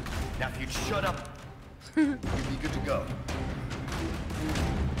 Yeah. Now if you'd shut up, you'd be good to go.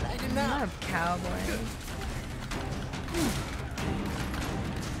 Lighten I up. love cowboys.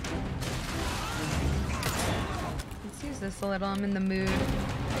 Let's use this a little. I'm in the mood.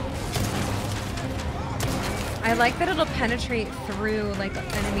 I like that it'll penetrate through like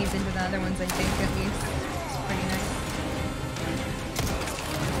enemies into the other ones, I think, at least. It's pretty nice.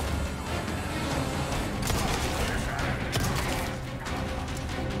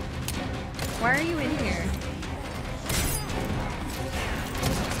 Why are you in here?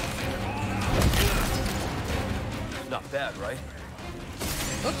 Not bad, right?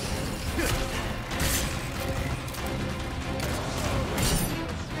 Oops.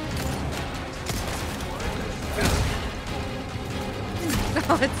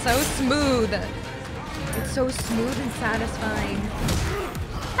 Oh, it's so smooth. It's so smooth and satisfying.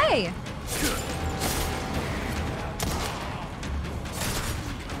 Hey!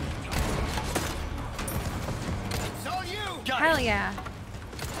 It's all you! Hell yeah.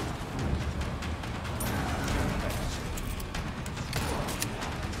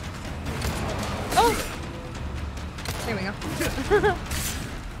 Oh! There we go.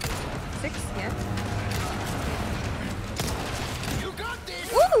 6, yeah. You got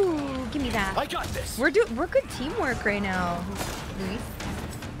this! Ooh, give me that. I got this. We're good teamwork right now, Luis.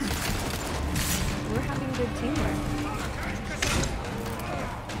 We're having good teamwork.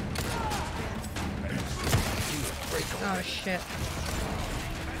 Oh shit.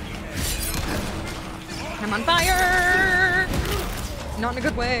 I'm on fire! Not in a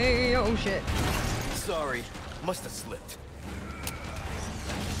good way. Oh shit. Sorry, must have slipped.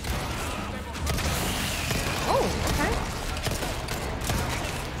 Oh, okay.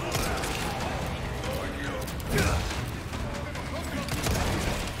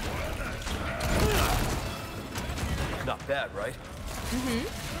 Not bad, right? Mm-hmm.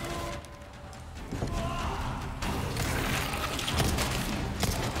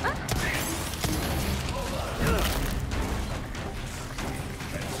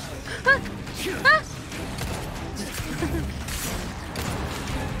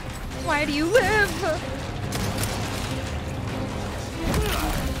 Why do you live?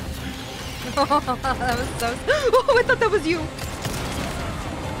 Oh, that was so... Oh, I thought that was you.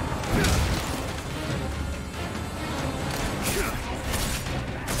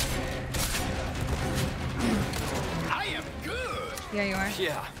 I am good! Yeah, you are.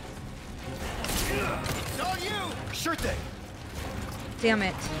 Yeah. It's all you! Sure thing. Damn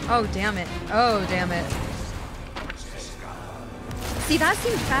it. Oh, damn it. Oh, damn it. See, that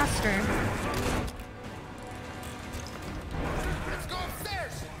seemed faster. Let's go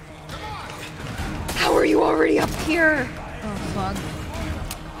upstairs! Come on! How are you already up here? Oh, fuck.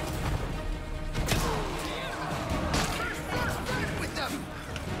 With them!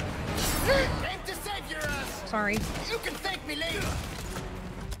 Aim to save your ass! Sorry. You can thank me later!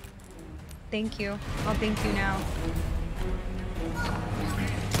 Thank you. I'll thank you now.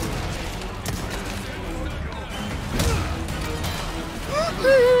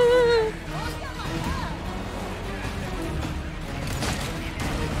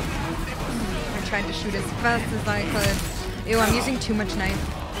 I tried to shoot as fast as I could. Ew, I'm using too much knife.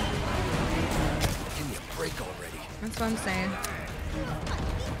 Give me a break already. That's what I'm saying.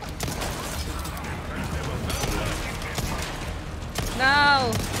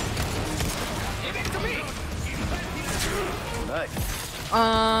 No! Nice.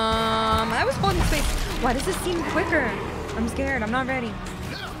 I was holding space. Why does this seem quicker? I'm scared. I'm not ready.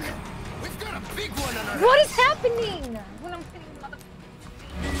 Look! We've got a big one on our What is happening? When I'm hitting the mother...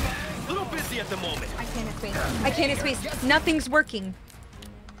 A little busy at the moment. I can't escape. I can't escape. Nothing's working.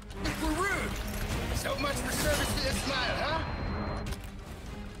 We're rude! So much for service to the smile, huh?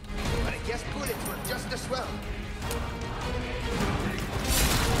 But I guess bullets work just as well.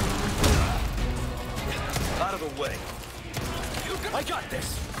 Out of the way. I got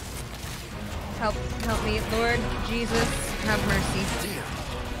this. Help me, Lord Jesus, have mercy.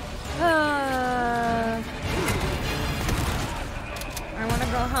 I want to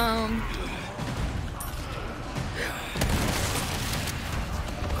go home.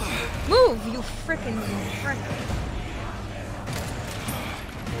 Move, you frickin' frick.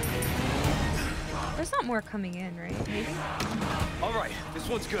 There's not more coming in, right? Maybe? All right, this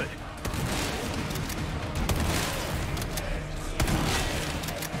one's good.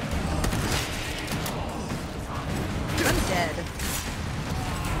 I'm dead.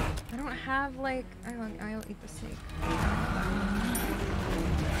 I don't have like I'll eat the snake.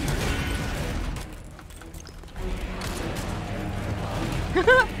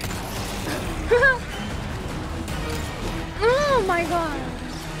 Oh my god.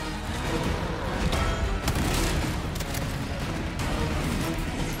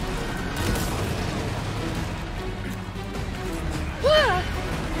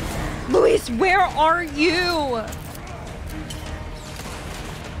 Luis, where are you?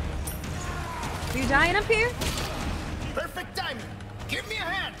 Are you dying up here? Perfect timing. Give me a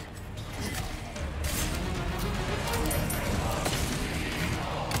hand.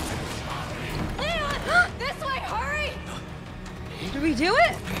 Leon! This way, hurry! Did we do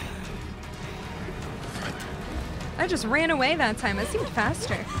it? I just ran away that time. I seemed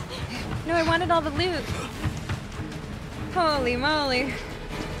faster. No, I wanted all the loot. Holy moly.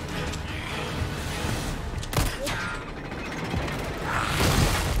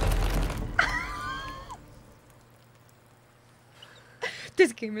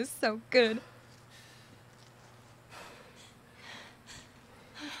 This game is so good.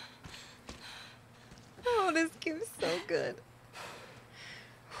 Oh, this game is so good.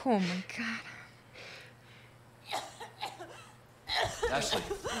 Oh my god. Ashley.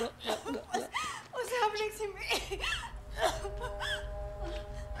 What's happening to me?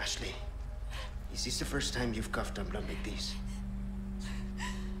 Ashley, is this the first time you've coughed up blood like this?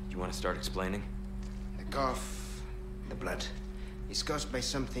 You want to start explaining? The cough, the blood, is caused by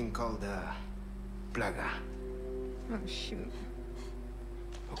something called plaga. Oh shoot.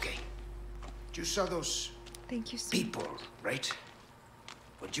 Okay. You saw those Thank you so much. people, right?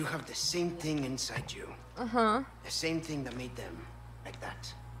 Well, you have the same thing inside you. Uh-huh. The same thing that made them like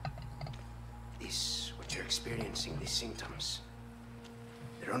that. This, what you're experiencing, these symptoms,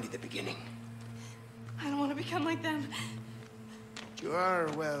 they're only the beginning. I don't want to become like them. You are,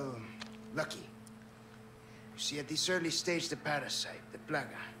 well, lucky. You see, at this early stage, the parasite, the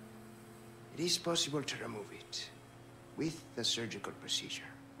plaga, it is possible to remove it with a surgical procedure.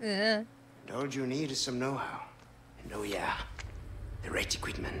 And all you need is some know-how. And oh yeah, the right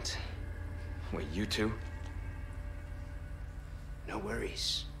equipment. Wait, you two? No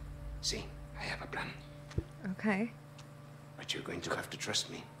worries. See, I have a plan. Okay. But you're going to have to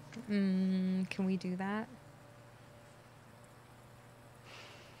trust me. Can we do that?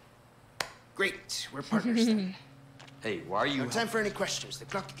 Great, we're partners then. Hey, why are you... No time for any questions. The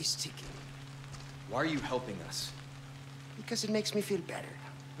clock is ticking. Why are you helping us? Because it makes me feel better.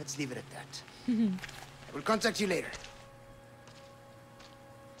 Let's leave it at that. I will contact you later.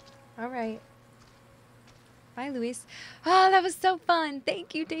 All right. Bye, Luis. Oh, that was so fun.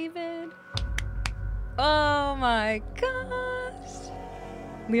 Thank you, David. Oh my gosh.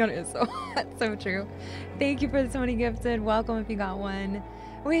 Leon is so hot. So true. Thank you for the Tony gifted. Welcome if you got one.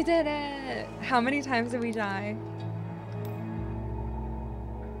 We did it. How many times did we die?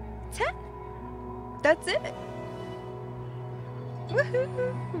 10. That's it.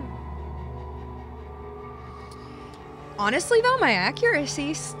 Woohoo. Honestly though, my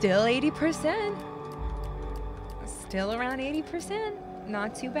accuracy still 80%. Still around 80%.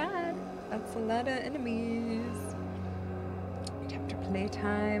 Not too bad. That's a lot of enemies. Chapter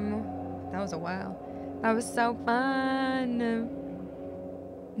playtime. That was a while. That was so fun.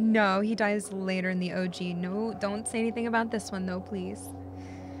 No, he dies later in the OG. No, don't say anything about this one though, please.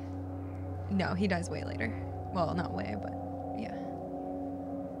 No, he dies way later. Well, not way, but yeah.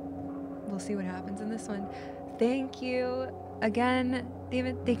 We'll see what happens in this one. Thank you again,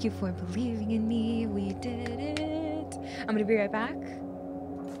 David. Thank you for believing in me. We did it. I'm gonna be right back.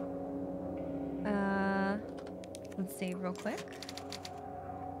 Let's save real quick.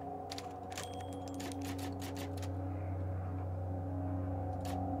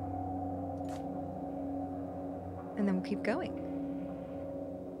 And then we'll keep going.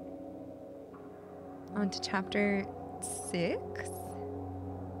 On to chapter 6?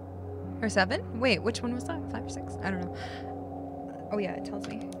 Or 7? Wait, which one was that? 5 or 6? I don't know. Oh yeah, it tells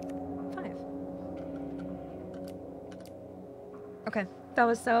me. 5. Okay, that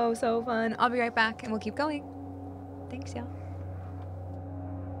was so fun. I'll be right back and we'll keep going. Thanks, y'all.